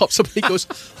pops up and he goes,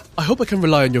 I hope I can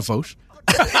rely on your vote.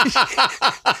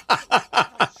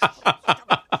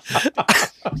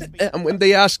 And when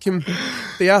they asked him,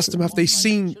 have they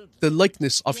seen the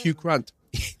likeness of Hugh Grant?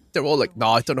 They're all like, no,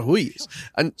 I don't know who he is.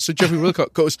 And so Geoffrey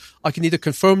Wilcott goes, I can neither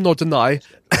confirm nor deny.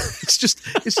 It's just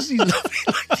he's lovely.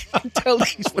 Like, you can tell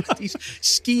he's one of these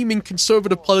scheming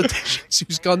conservative politicians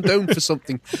who's gone down for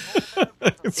something.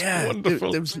 It's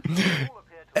wonderful.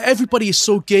 Everybody is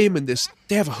so game in this.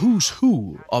 They have a who's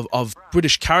who of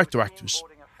British character actors.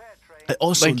 I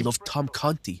also love Tom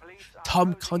Conti.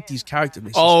 Tom Conti's character.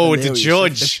 The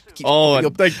judge.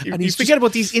 You forget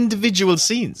about these individual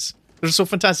scenes. They're so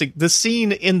fantastic. The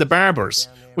scene in The Barbers,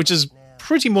 which is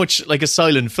pretty much like a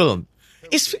silent film,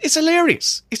 it's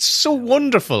hilarious. It's so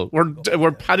wonderful.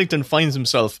 Where Paddington finds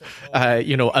himself,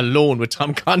 alone with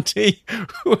Tom Conti,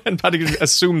 and Paddington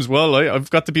assumes, well,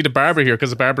 I've got to be the barber here because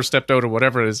the barber stepped out or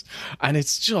whatever it is, and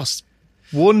it's just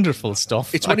wonderful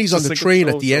stuff. It's when he's on the train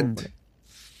at the end.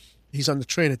 He's on the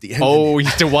train at the end. Oh,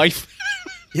 he's the wife.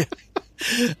 Yeah,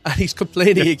 and he's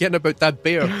complaining again about that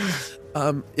bear.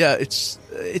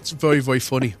 It's very, very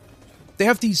funny. they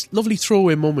have these lovely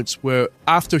throwaway moments where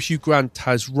after Hugh Grant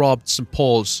has robbed St.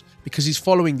 Paul's, because he's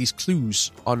following these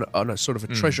clues on a sort of a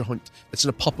treasure hunt that's in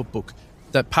a pop-up book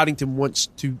that Paddington wants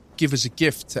to give as a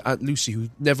gift to Aunt Lucy, who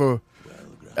never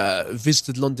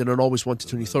visited London and always wanted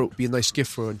to, and he thought it would be a nice gift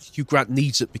for her, and Hugh Grant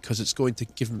needs it because it's going to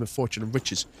give him a fortune and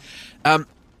riches.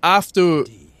 After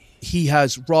he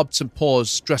has robbed St.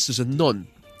 Paul's dressed as a nun,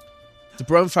 the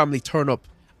Brown family turn up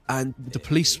and the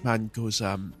policeman goes,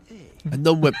 a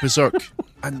nun went berserk.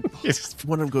 And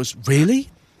one of them goes, really?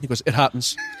 He goes, it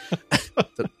happens.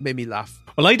 That made me laugh.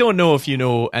 Well, I don't know if you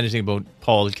know anything about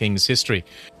Paul King's history.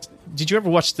 Did you ever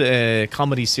watch the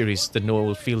comedy series, the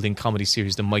Noel Fielding comedy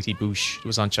series, The Mighty Boosh? It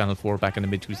was on Channel 4 back in the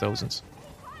mid-2000s.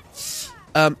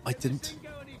 I didn't.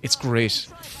 It's great.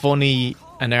 Funny,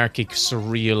 anarchic,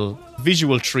 surreal,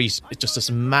 visual treat. It's just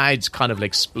this mad kind of like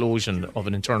explosion of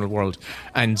an internal world.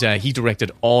 And he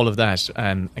directed all of that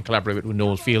and collaborated with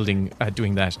Noel Fielding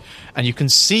doing that. And I can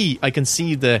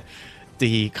see the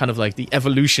kind of like the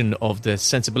evolution of the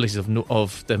sensibilities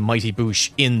of the Mighty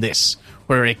Boosh in this,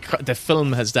 where the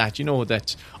film has that,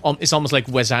 that it's almost like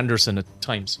Wes Anderson at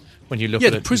times when you look at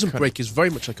it. Yeah, the Prison Break is very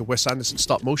much like a Wes Anderson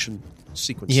stop motion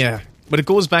sequence. Yeah, but it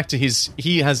goes back to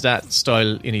he has that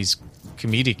style in his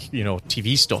comedic,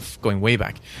 TV stuff going way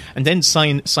back. And then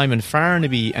Simon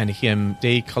Farnaby and him,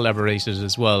 they collaborated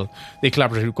as well. They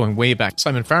collaborated going way back.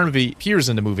 Simon Farnaby appears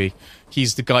in the movie.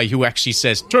 He's the guy who actually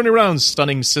says, "Turn around,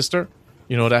 stunning sister."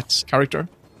 You know that character?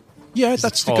 Yeah,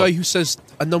 that's the guy who says,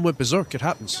 "A nun went berserk, it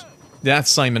happens."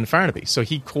 That's Simon Farnaby. So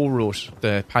he co-wrote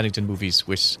the Paddington movies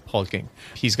with Paul King.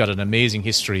 He's got an amazing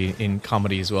history in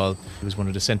comedy as well. He was one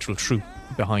of the central troupe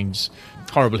behind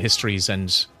Horrible Histories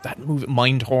and that movie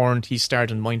Mindhorn. He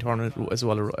starred in Mindhorn as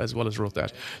well as wrote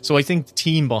that. So I think the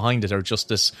team behind it are just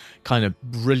this kind of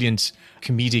brilliant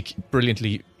comedic,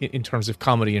 brilliantly in terms of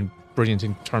comedy and brilliant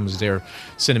in terms of their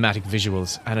cinematic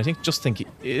visuals. And I think it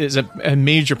is a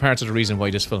major part of the reason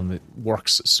why this film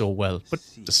works so well. But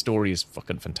the story is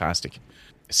fucking fantastic.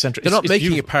 They're not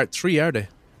making a part 3, are they?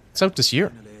 It's out this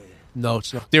year. No,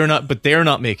 it's not. They're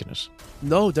not making it.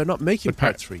 No, they're not making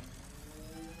part 3.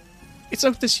 It's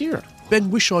out this year. Ben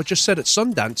Whishaw just said at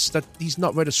Sundance that he's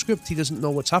not read a script. He doesn't know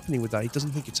what's happening with that. He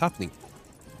doesn't think it's happening.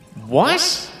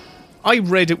 What? I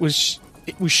read it was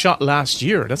shot last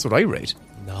year. That's what I read.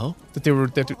 No,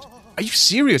 are you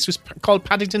serious? It was called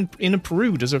Paddington in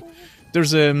Peru. There's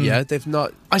yeah, they've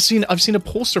not. I've seen a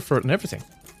poster for it and everything.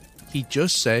 He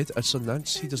just said at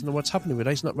Sundance he doesn't know what's happening with it.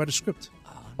 He's not read a script.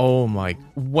 Oh my!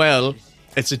 Well,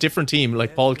 it's a different team.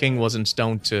 Like Paul King wasn't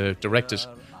down to direct it.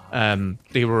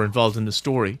 They were involved in the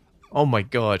story. Oh my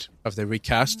God! Have they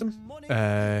recast him?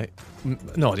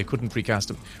 No, they couldn't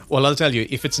recast him. Well, I'll tell you,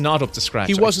 if it's not up to scratch,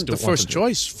 he wasn't the first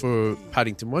choice for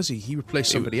Paddington, was he? He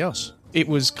replaced somebody else. It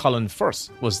was Colin Firth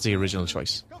was the original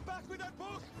choice.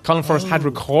 Colin Firth had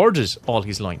recorded all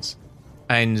his lines,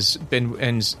 and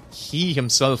he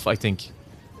himself, I think,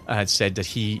 had said that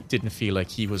he didn't feel like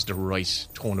he was the right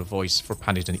tone of voice for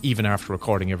Paddington, even after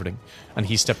recording everything. And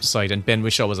he stepped aside, and Ben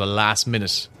Whishaw was a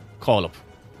last-minute call-up,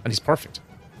 and he's perfect.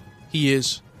 He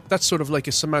is. That's sort of like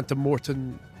a Samantha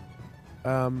Morton,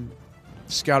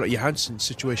 Scarlett Johansson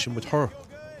situation with her,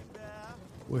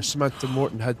 where Samantha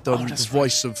Morton had done the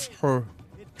voice of her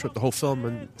throughout the whole film,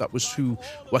 and that was who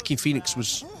Joaquin Phoenix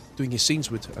was doing his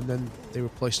scenes with, and then they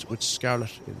replaced it with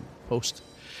Scarlett in post.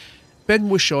 Ben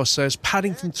Whishaw says,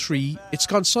 Paddington 3, it's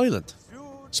gone silent.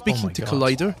 Speaking to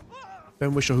Collider,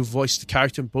 Ben Whishaw, who voiced the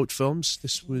character in both films,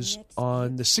 this was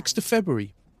on the 6th of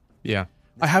February. Yeah.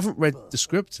 I haven't read the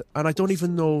script, and I don't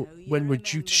even know when we're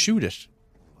due to shoot it.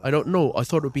 I don't know. I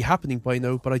thought it would be happening by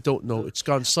now, but I don't know. It's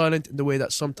gone silent in the way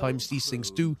that sometimes these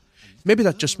things do. Maybe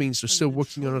that just means they're still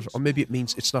working on it, or maybe it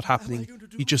means it's not happening.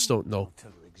 You just don't know.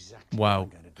 Wow.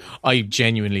 I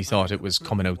genuinely thought it was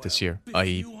coming out this year.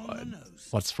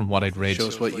 From what I'd read.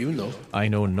 Shows what you know. I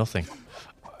know nothing.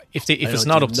 If it's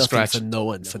not up to scratch, for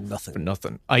knowing for nothing. For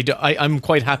nothing. I'm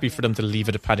quite happy for them to leave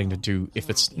it at Paddington 2 if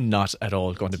it's not at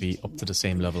all going to be up to the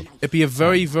same level. It'd be a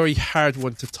very, very hard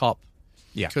one to top.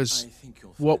 Yeah. Because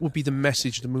what would be the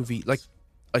message of the movie? Like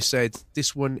I said,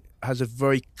 this one has a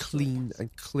very clean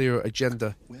and clear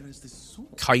agenda.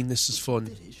 Kindness is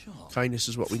fun. Kindness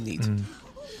is what we need.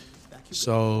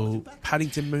 So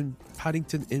Paddington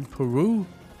in Peru,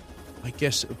 I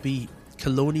guess it would be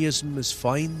colonialism is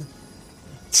fine.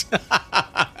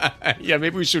 Yeah,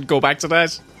 maybe we should go back to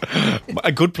that.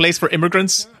 A good place for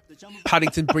immigrants.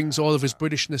 Paddington brings all of his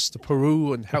Britishness to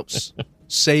Peru and helps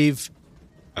save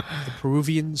the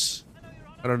Peruvians.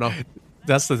 I don't know.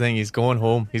 That's the thing. He's going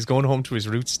home. He's going home to his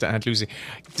roots, to Aunt Lucy.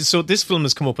 So this film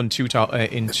has come up in two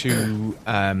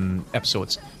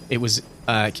episodes. It was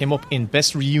came up in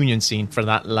best reunion scene for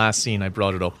that last scene I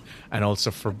brought it up, and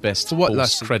also for best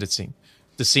post credit scene.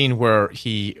 The scene where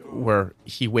he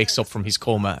wakes up from his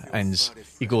coma and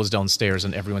he goes downstairs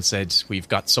and everyone said, "We've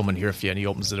got someone here for you," and he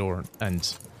opens the door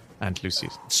and Aunt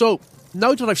Lucy's. So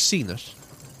now that I've seen it,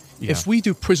 if we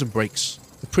do prison breaks,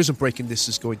 the prison break in this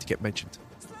is going to get mentioned.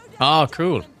 Oh,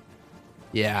 cool.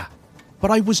 Yeah. But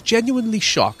I was genuinely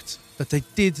shocked that they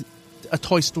did a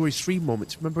Toy Story 3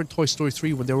 moment. Remember in Toy Story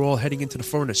 3 when they were all heading into the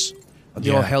furnace and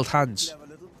they all held hands?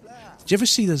 Did you ever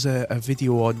see there's a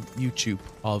video on YouTube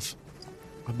of,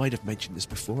 I might have mentioned this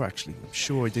before actually, I'm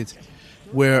sure I did,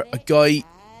 where a guy,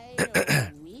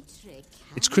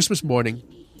 it's Christmas morning,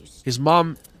 his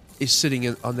mom is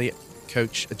sitting on the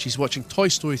couch and she's watching Toy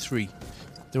Story 3.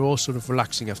 They're all sort of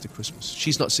relaxing after Christmas.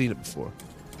 She's not seen it before.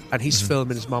 And he's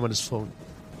filming his mom on his phone.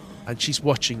 And she's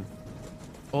watching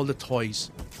all the toys.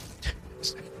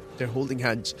 They're holding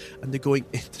hands and they're going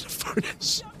into the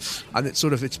furnace. And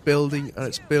it's building and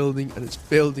it's building and it's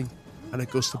building. And it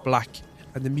goes to black.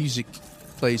 And the music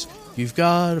plays, "You've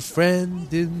got a friend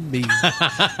in me.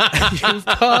 You've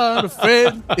got a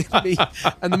friend in me."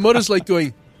 And the mother's like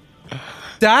going,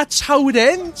 "That's how it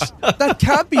ends? That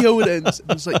can't be how it ends."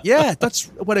 And it's like, yeah, that's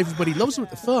what everybody loves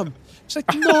about the film. It's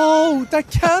like, no,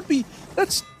 that can't be.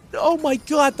 That's, oh my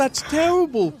God, that's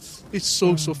terrible. It's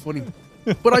so funny.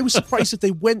 But I was surprised that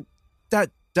they went that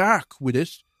dark with it.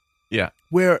 Yeah.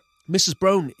 Where Mrs.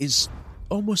 Brown is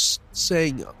almost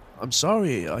saying, "I'm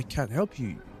sorry, I can't help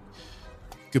you.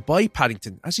 Goodbye,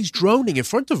 Paddington," as he's drowning in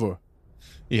front of her.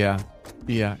 Yeah.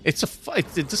 It's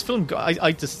this film.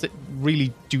 I just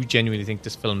really do genuinely think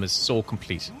this film is so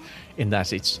complete in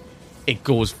that it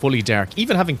goes fully dark.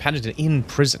 Even having Paddington in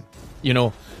prison,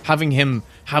 having him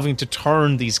having to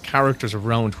turn these characters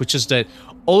around, which is the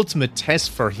ultimate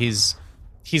test for his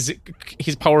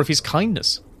power of his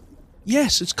kindness.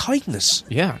 Yes, it's kindness.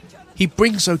 Yeah, he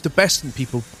brings out the best in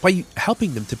people by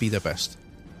helping them to be their best.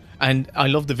 And I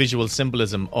love the visual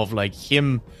symbolism of like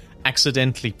him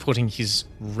accidentally putting his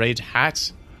red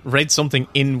something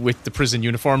in with the prison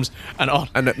uniforms, and all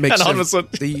it makes all of a sudden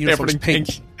the uniforms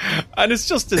pink. And it's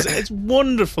just it's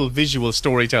wonderful visual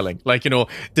storytelling. Like, the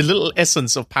little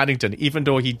essence of Paddington, even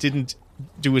though he didn't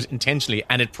do it intentionally,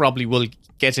 and it probably will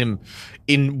get him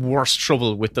in worse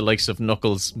trouble with the likes of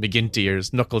Knuckles,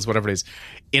 whatever it is.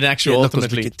 In actual,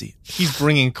 ultimately, he's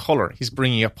bringing colour. He's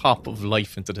bringing a pop of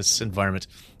life into this environment.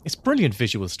 It's brilliant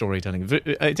visual storytelling.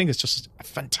 I think it's just a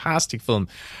fantastic film.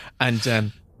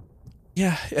 And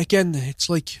yeah, again, it's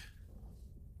like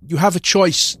you have a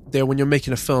choice there when you're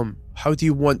making a film. How do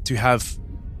you want to have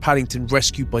Paddington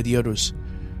rescued by the others?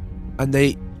 And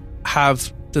they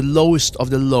have the lowest of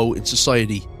the low in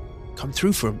society come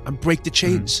through for him and break the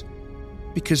chains.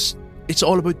 Because it's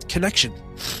all about connection.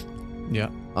 Yeah.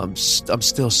 I'm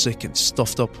still sick and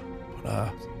stuffed up.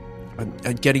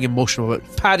 And getting emotional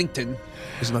about Paddington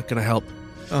is not going to help.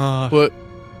 But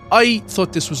I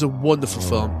thought this was a wonderful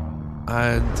film.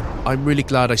 And I'm really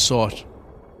glad I saw it.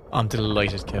 I'm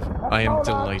delighted, Kevin. I am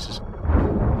delighted.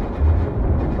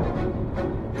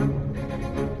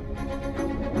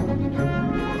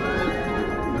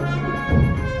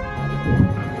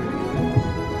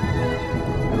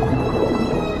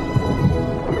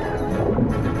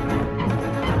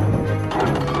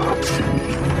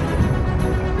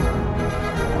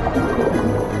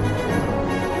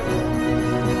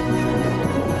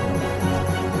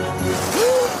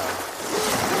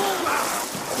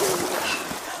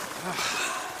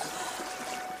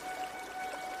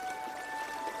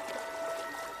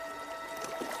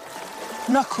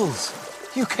 Knuckles,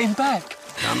 you came back.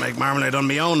 Can't make marmalade on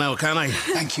my own now, can I?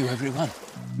 Thank you, everyone.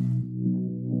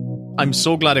 I'm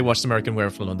so glad I watched American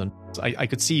Werewolf in London. I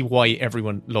could see why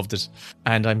everyone loved it.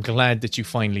 And I'm glad that you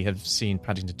finally have seen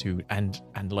Paddington 2 and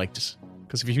liked it.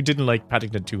 Because if you didn't like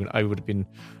Paddington 2, I would have been,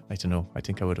 I don't know, I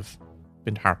think I would have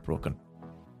been heartbroken.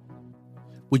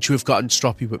 Would you have gotten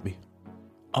stroppy with me?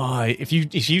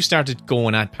 If you started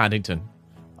going at Paddington,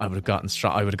 I would have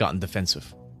gotten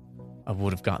defensive. I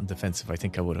would have gotten defensive. I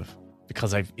think I would have,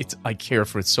 because I care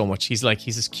for it so much. He's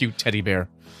this cute teddy bear.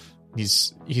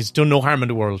 He's done no harm in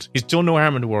the world.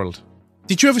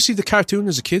 Did you ever see the cartoon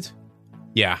as a kid?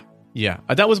 Yeah.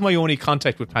 That was my only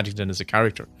contact with Paddington as a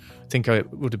character. I think I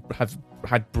would have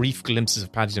had brief glimpses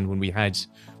of Paddington when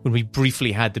we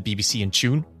briefly had the BBC in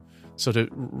tune. So the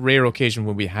rare occasion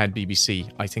when we had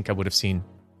BBC, I think I would have seen,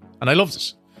 and I loved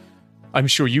it. I'm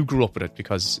sure you grew up with it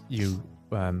because you.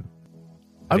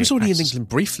 I was only in England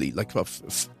briefly.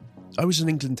 I was in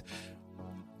England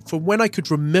from when I could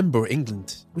remember England,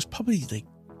 it was probably like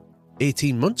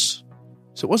 18 months.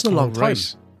 So it wasn't a long time.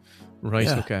 Right,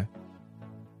 Yeah. okay.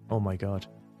 Oh my God.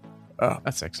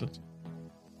 That's excellent.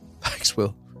 Thanks,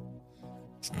 Will.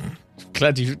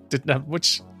 Glad you didn't have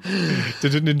much. They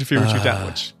didn't interfere with you that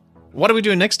much. What are we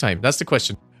doing next time? That's the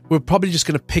question. We're probably just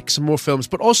going to pick some more films,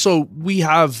 but also we've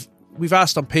asked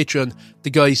on Patreon the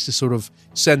guys to sort of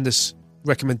send us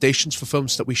recommendations for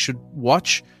films that we should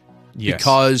watch,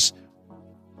 because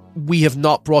we have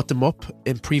not brought them up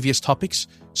in previous topics.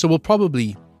 So we'll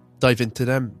probably dive into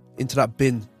that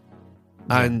bin,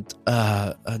 and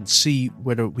see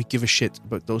whether we give a shit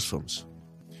about those films.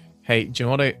 Hey, do you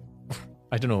know what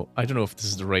I don't know if this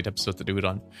is the right episode to do it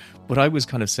on, but I was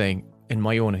kind of saying in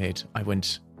my own head,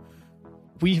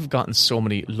 we have gotten so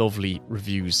many lovely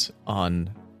reviews on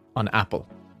Apple.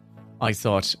 I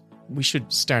thought we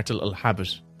should start a little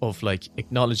habit of like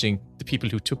acknowledging the people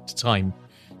who took the time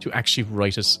to actually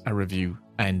write us a review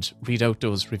and read out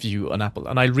those reviews on Apple.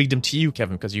 And I'll read them to you,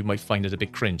 Kevin, because you might find it a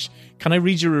bit cringe. Can I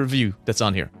read your review that's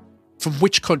on here? From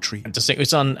which country? I'm just saying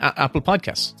it's on Apple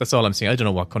Podcasts. That's all I'm saying. I don't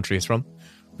know what country it's from.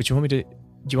 But do you want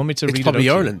me to read it out? It's probably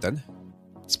Ireland then.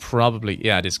 It's probably,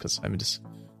 it is, because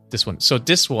this one. So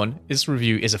this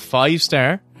review is a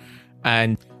 5-star,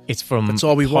 and it's from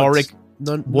Porrick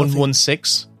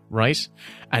 116, right?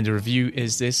 And the review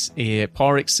is this.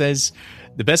 Porrick says,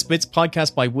 the Best Bits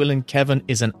podcast by Will and Kevin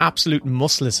is an absolute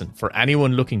must listen for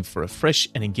anyone looking for a fresh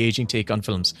and engaging take on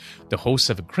films. The hosts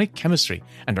have a great chemistry,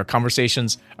 and their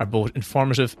conversations are both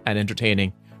informative and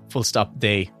entertaining. Full stop,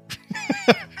 they.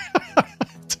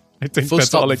 I think Full that's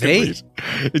stop, all I can they? read.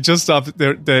 It just stopped.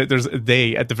 There's a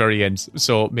they at the very end,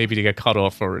 so maybe they get cut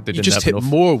off or they You didn't just have hit enough.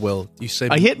 more, Will. You say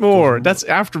I hit more. That's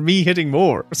after me hitting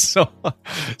more. So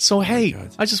hey,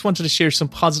 I just wanted to share some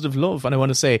positive love, and I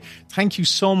want to say thank you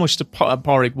so much to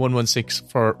Porrick116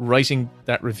 for writing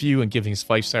that review and giving us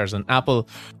 5 stars on Apple.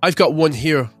 I've got one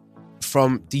here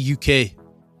from the UK.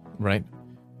 Right.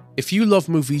 If you love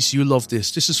movies, you love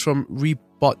this. This is from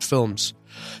Rebot Films.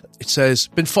 It says,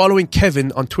 been following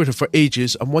Kevin on Twitter for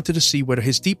ages and wanted to see whether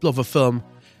his deep love of film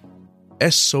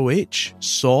sense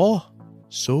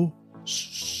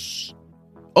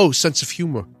of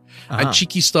humor and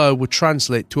cheeky style would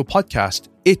translate to a podcast.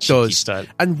 It Cheeky does. style.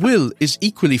 And Will is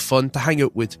equally fun to hang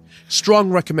out with.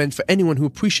 Strong recommend for anyone who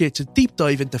appreciates a deep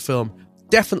dive into film.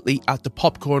 Definitely at the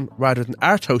popcorn rather than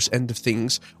art house end of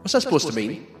things. What's that supposed to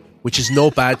mean? Which is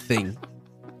no bad thing.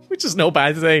 Which is no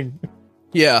bad thing.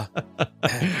 Yeah.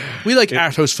 We like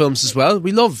art house films as well.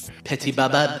 We love Petit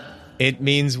Babad. It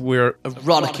means we're a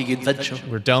rollicking adventure.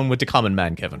 We're down with the common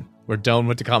man, Kevin. We're down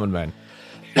with the common man.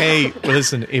 Hey, well,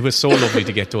 listen, it was so lovely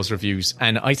to get those reviews,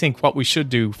 and I think what we should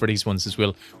do for these ones is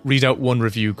we'll read out one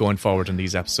review going forward in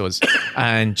these episodes,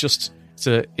 and just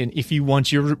if you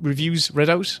want your reviews read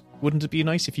out, wouldn't it be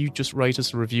nice if you just write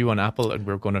us a review on Apple and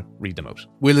we're going to read them out?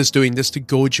 Will is doing this to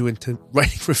goad you into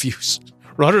writing reviews.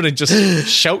 Rather than just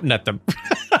shouting at them.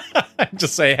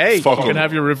 Just say, hey, you can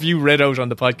have your review read out on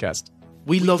the podcast.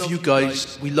 We love you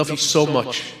guys. We love you so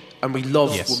much. And we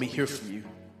love when we hear from you.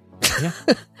 Yeah.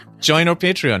 Join our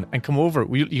Patreon and come over.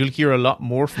 You'll hear a lot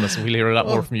more from us, and we'll hear a lot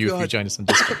more from you if you join us on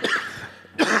Discord.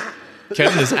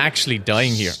 Kevin is actually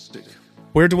dying here.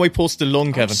 Where do I post the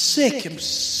lung, Kevin? I'm sick of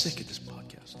this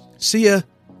podcast. See ya.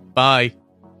 Bye.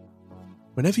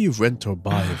 Whenever you rent or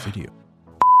buy a video.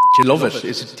 Do you love it?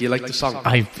 Do you like the song?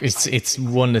 It's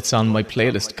one that's on my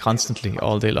playlist constantly,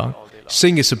 all day long.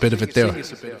 Sing us a bit of it there.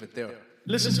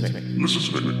 Listen to me.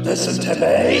 Listen to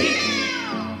me.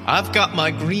 I've got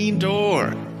my green door,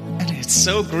 and it's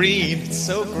so green, it's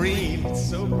so green, it's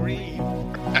so green,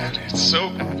 and it's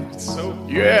so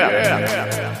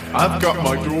Yeah. I've got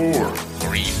my door.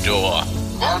 green door.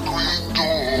 My green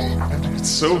door. And it's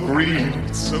so green.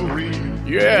 It's so green.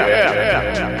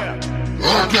 Yeah.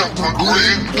 I got my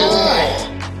green door.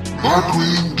 My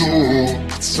green door.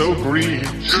 It's so green.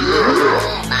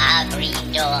 Yeah. My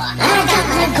green door. I got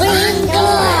my green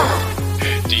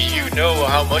door. Do you know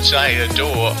how much I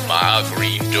adore my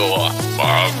green door?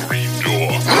 My green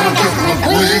door. I got my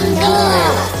green door.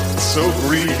 It's so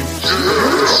green.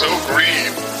 Yeah. It's so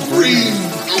green. Green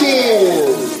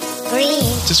door. Green.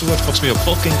 This is what fucks me up.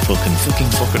 Fucking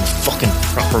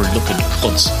proper looking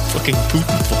cunts. Fucking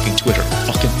Putin, fucking Twitter.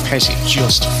 Fucking petty.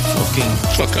 Just fucking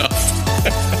fuck off.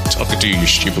 Talking to you, you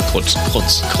stupid cunts.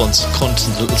 Cunt,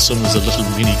 and the little son was a little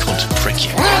mini cunt. Prick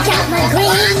you. I got my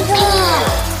green door.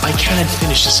 I can't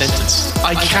finish a sentence.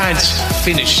 I can't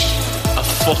finish a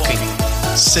fucking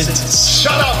sentence.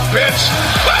 Shut up, bitch!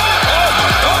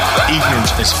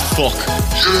 Ignorant as fuck.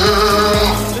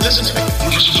 Yeah! Listen to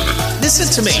me. Listen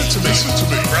to me.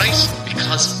 Right?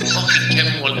 Because fucking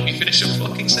Kevin won't let me finish a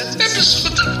fucking sentence.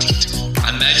 Episode 32.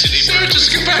 Imagine if Sarah,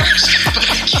 just get back.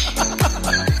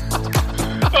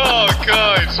 Oh,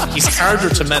 God. He's harder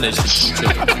to manage than 2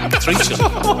 children. 3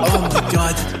 children. Oh, my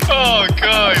God. Oh,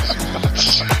 God.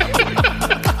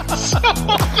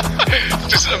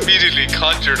 Just immediately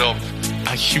conjured up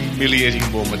a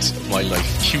humiliating moment of my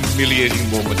life.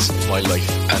 Humiliating moment of my life.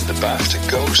 And the BAFTA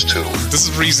goes to... This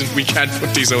is the reason we can't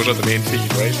put these out on the main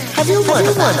feed, right? Have you won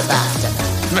a BAFTA?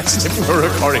 Imagine if we were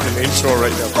recording an intro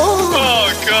right now.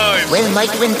 Oh, God. Well,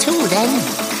 might win 2 then.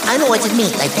 I know what it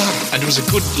means like that. And there was a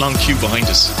good long queue behind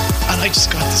us. And I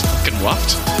just got this fucking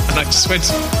whopped. And I just went,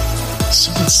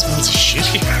 someone smells of shit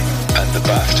here. And the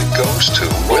BAFTA goes to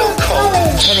Will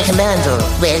Collins. And a commando,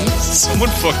 well.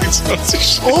 Someone fucking smells of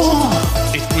shit. Oh!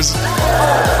 It was...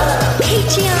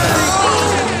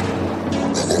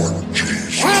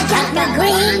 I got the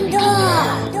green door.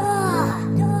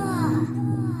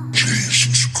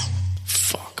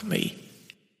 Fuck me.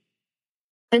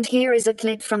 And here is a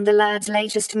clip from the lads'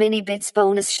 latest Mini Bits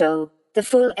bonus show. The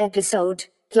full episode,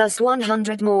 plus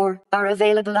 100 more, are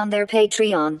available on their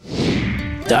Patreon.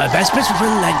 The best bits with Will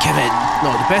and Kevin.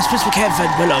 No, the best bits with Kevin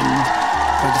and Willem.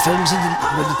 For the films and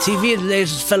the TV and the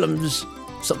latest films.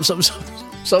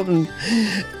 Something.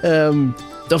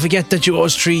 Don't forget that you owe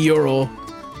us €3.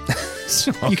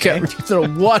 You can't really know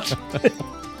what.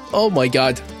 Oh my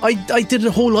God. I did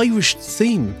a whole Irish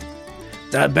theme.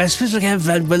 The best bits with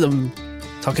Kevin and Willem.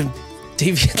 Talking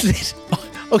TV and latest.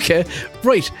 Okay,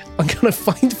 right. I'm gonna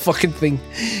find the fucking thing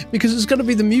because it's gonna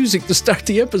be the music to start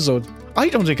the episode. I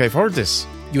don't think I've heard this.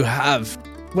 You have.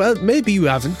 Well, maybe you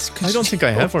haven't. I don't think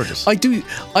I have heard this. I do.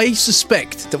 I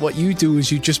suspect that what you do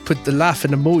is you just put the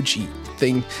laughing emoji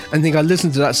thing and think I'll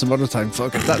listen to that some other time.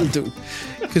 Fuck it, that'll do.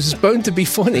 Because it's bound to be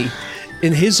funny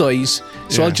in his eyes.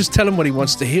 So I'll just tell him what he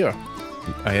wants to hear.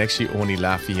 I actually only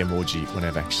laughy emoji when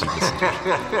I've actually listened to it.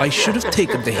 I should have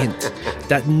taken the hint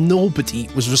that nobody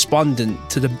was responding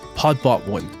to the Podbot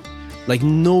one. Like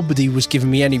nobody was giving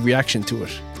me any reaction to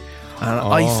it. And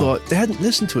I thought they hadn't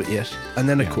listened to it yet. And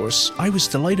then, of course, I was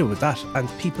delighted with that, and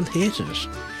people hated it.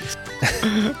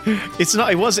 It's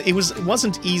not. It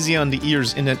wasn't easy on the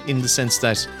ears in the sense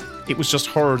that it was just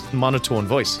her monotone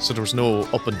voice, so there was no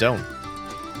up and down.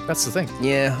 That's the thing.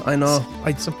 Yeah, I know.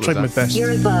 I tried my best.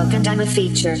 You're a bug and I'm a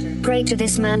feature. Pray to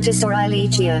this mantis or I'll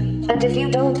eat you. And if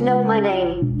you don't know my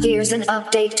name, here's an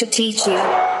update to teach you.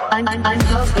 I'm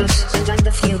Hoggut and I'm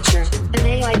the future. An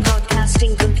AI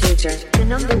podcasting computer. The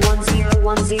number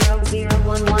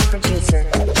 1010011 producer.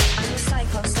 I'm a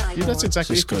psycho. Yeah, that's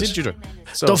exactly what did you do.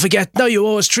 So, don't forget, now you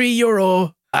owe us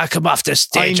 €3. Come off the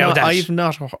stage. I've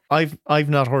not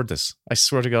heard this. I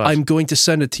swear to God. I'm going to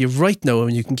send it to you right now,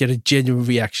 and you can get a genuine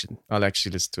reaction. I'll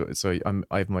actually listen to it. So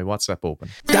I have my WhatsApp open.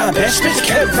 The best bits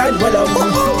Kev and Willem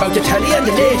about the telly and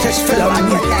the latest film.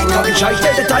 Talking shite,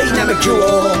 they're the dynamic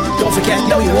duo. Don't forget,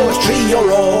 now you owe us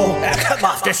 €3. Come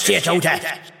off the stage,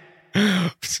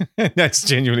 That's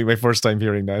genuinely my first time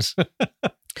hearing that.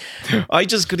 I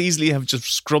just could easily have just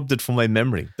scrubbed it from my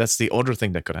memory. That's the other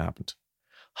thing that could have happened.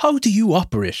 How do you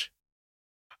operate?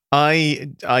 I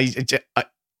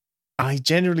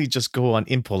generally just go on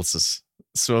impulses.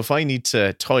 So if I need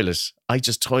to toilet, I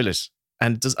just toilet.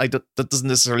 And that doesn't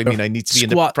necessarily mean I need to be in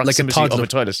the proximity of a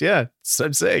toilet. Yeah, so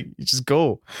I'm saying, you just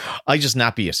go. I just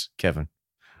nappy it, Kevin.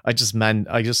 I just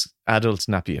adult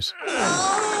nappy it.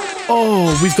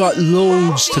 Oh, we've got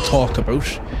loads to talk about.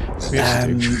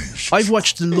 I've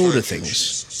watched a load of things.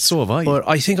 So have I. But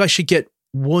I think I should get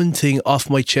one thing off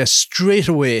my chest straight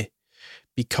away,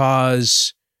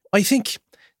 because I think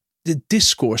the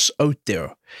discourse out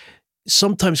there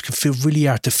sometimes can feel really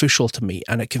artificial to me,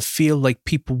 and it can feel like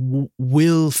people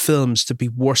will films to be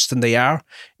worse than they are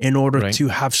in order to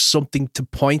have something to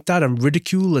point at and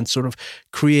ridicule and sort of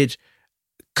create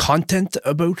content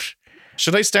about.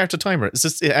 Should I start the timer? Is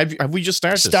this, have we just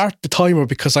started? Start the timer,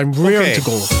 because I'm raring to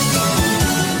go.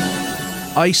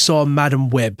 I saw Madam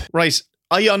Web. Right.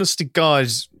 I honestly, God,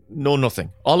 know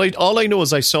nothing. All I know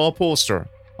is I saw a poster.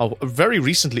 Very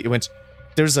recently, it went,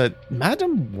 there's a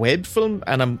Madam Web film,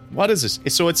 and what is it?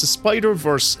 So it's a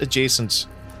Spider-Verse adjacent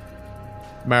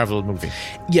Marvel movie.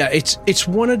 Yeah, it's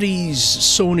one of these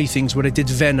Sony things where they did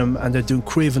Venom and they're doing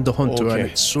Kraven the Hunter, and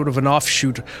it's sort of an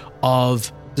offshoot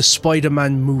of the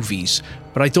Spider-Man movies,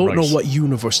 but I don't know what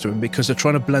universe they're in, because they're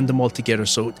trying to blend them all together.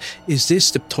 So is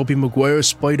this the Tobey Maguire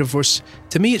Spider-Verse?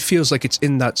 To me, it feels like it's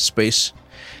in that space.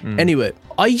 Anyway,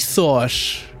 I thought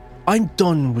I'm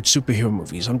done with superhero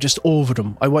movies. I'm just over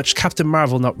them. I watched Captain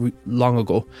Marvel not long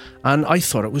ago, and I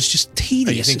thought it was just tedious.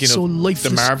 Are you thinking it's so of lifeless.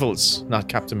 the Marvels, not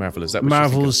Captain Marvel? Is that what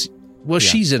Marvel's? you're thinking? Well,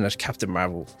 she's in it. Captain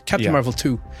Marvel. Captain Marvel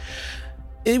 2.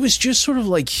 It was just sort of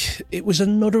like, it was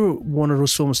another one of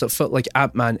those films that felt like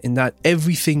Ant-Man in that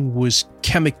everything was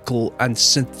chemical and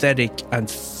synthetic and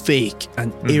fake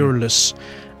and airless,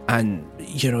 and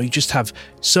you just have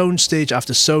soundstage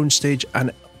after soundstage,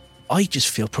 and I just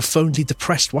feel profoundly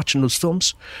depressed watching those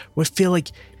films, where I feel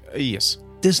like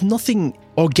there's nothing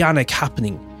organic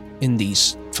happening in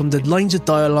these, from the lines of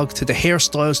dialogue to the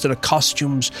hairstyles to the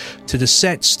costumes to the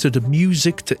sets to the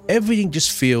music to everything.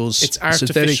 Just feels it's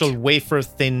artificial, synthetic. wafer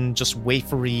thin, just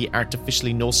wafery,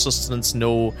 artificially, no sustenance,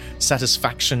 no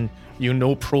satisfaction,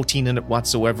 no protein in it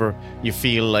whatsoever. You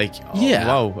feel like,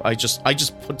 wow, I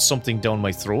just put something down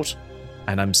my throat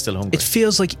and I'm still hungry. It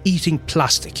feels like eating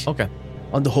plastic. Okay.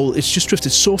 On the whole, it's just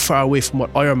drifted so far away from what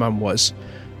Iron Man was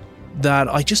that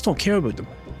I just don't care about them.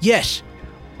 Yet,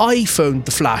 I found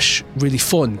The Flash really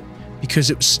fun because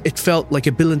it felt like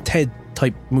a Bill and Ted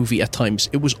type movie at times.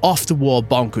 It was off the wall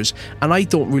bonkers, and I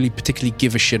don't really particularly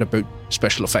give a shit about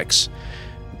special effects.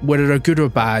 Whether they're good or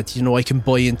bad, I can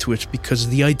buy into it because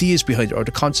of the ideas behind it or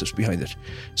the concepts behind it.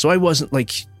 So I wasn't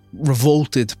like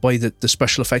revolted by the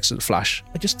special effects of The Flash.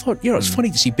 I just thought, it's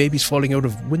funny to see babies falling out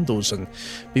of windows and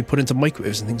being put into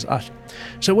microwaves and things like that.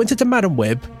 So I went into Madam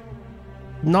Web,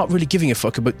 not really giving a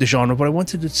fuck about the genre, but I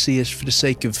wanted to see it for the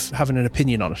sake of having an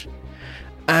opinion on it.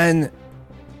 And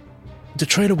the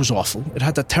trailer was awful. It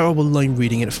had that terrible line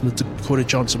reading in it from Dakota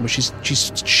Johnson where she's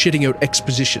shitting out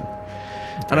exposition.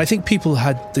 And I think people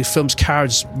had the film's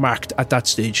cards marked at that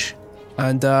stage.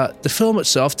 And the film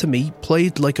itself, to me,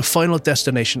 played like a Final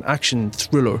Destination action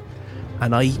thriller.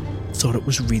 And I thought it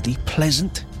was really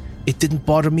pleasant. It didn't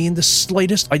bother me in the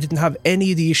slightest. I didn't have any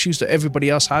of the issues that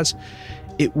everybody else has.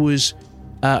 It was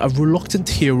a reluctant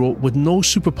hero with no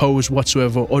superpowers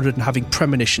whatsoever other than having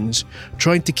premonitions,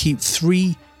 trying to keep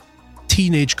 3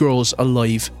 teenage girls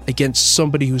alive against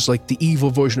somebody who's like the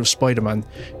evil version of Spider-Man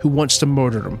who wants to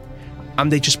murder them.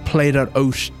 And they just played that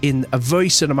out in a very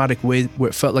cinematic way where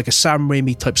it felt like a Sam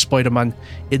Raimi type Spider-Man.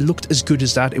 It looked as good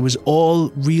as that. It was all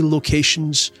real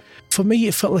locations. For me,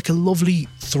 it felt like a lovely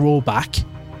throwback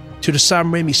to the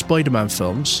Sam Raimi Spider-Man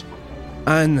films.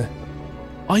 And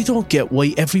I don't get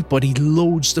why everybody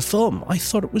loads the film. I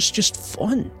thought it was just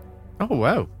fun. Oh,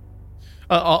 wow.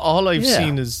 All I've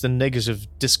seen is the negative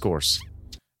discourse.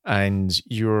 And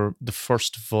you're the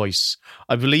first voice.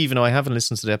 I believe, I haven't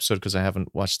listened to the episode because I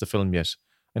haven't watched the film yet.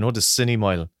 I know the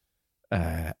Cinemile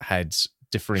had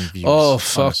differing views. Oh,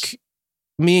 fuck.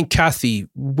 Me and Kathy,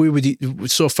 we were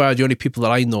so far the only people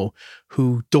that I know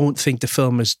who don't think the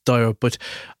film is dire, but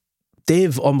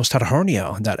Dave almost had a hernia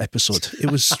on that episode. It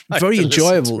was very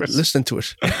enjoyable listening to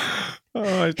it. Oh,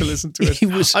 I have to listen to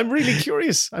it. I'm really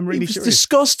curious. He was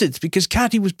disgusted because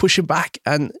Kathy was pushing back,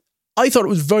 and I thought it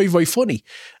was very, very funny.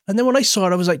 And then when I saw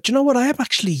it, I was like, do you know what? I am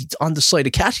actually on the side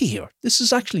of Kathy here. This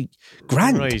is actually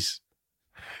grand. Right.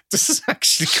 This is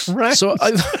actually grand. So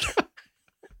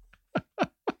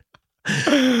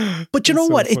but you know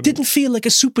what? Funny. It didn't feel like a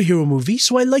superhero movie,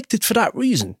 so I liked it for that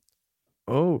reason.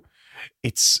 Oh,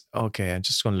 it's okay. I'm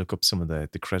just going to look up some of the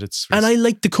credits. And I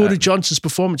liked Dakota Johnson's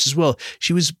performance as well.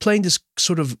 She was playing this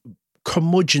sort of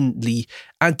curmudgeonly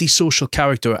antisocial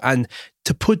character, and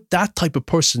to put that type of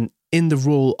person in the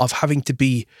role of having to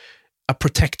be a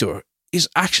protector is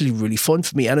actually really fun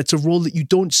for me. And it's a role that you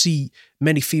don't see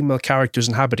many female characters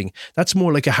inhabiting. That's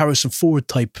more like a Harrison Ford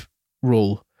type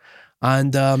role.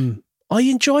 And I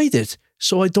enjoyed it.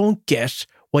 So I don't get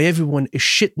why everyone is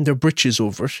shitting their britches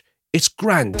over it. It's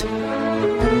grand.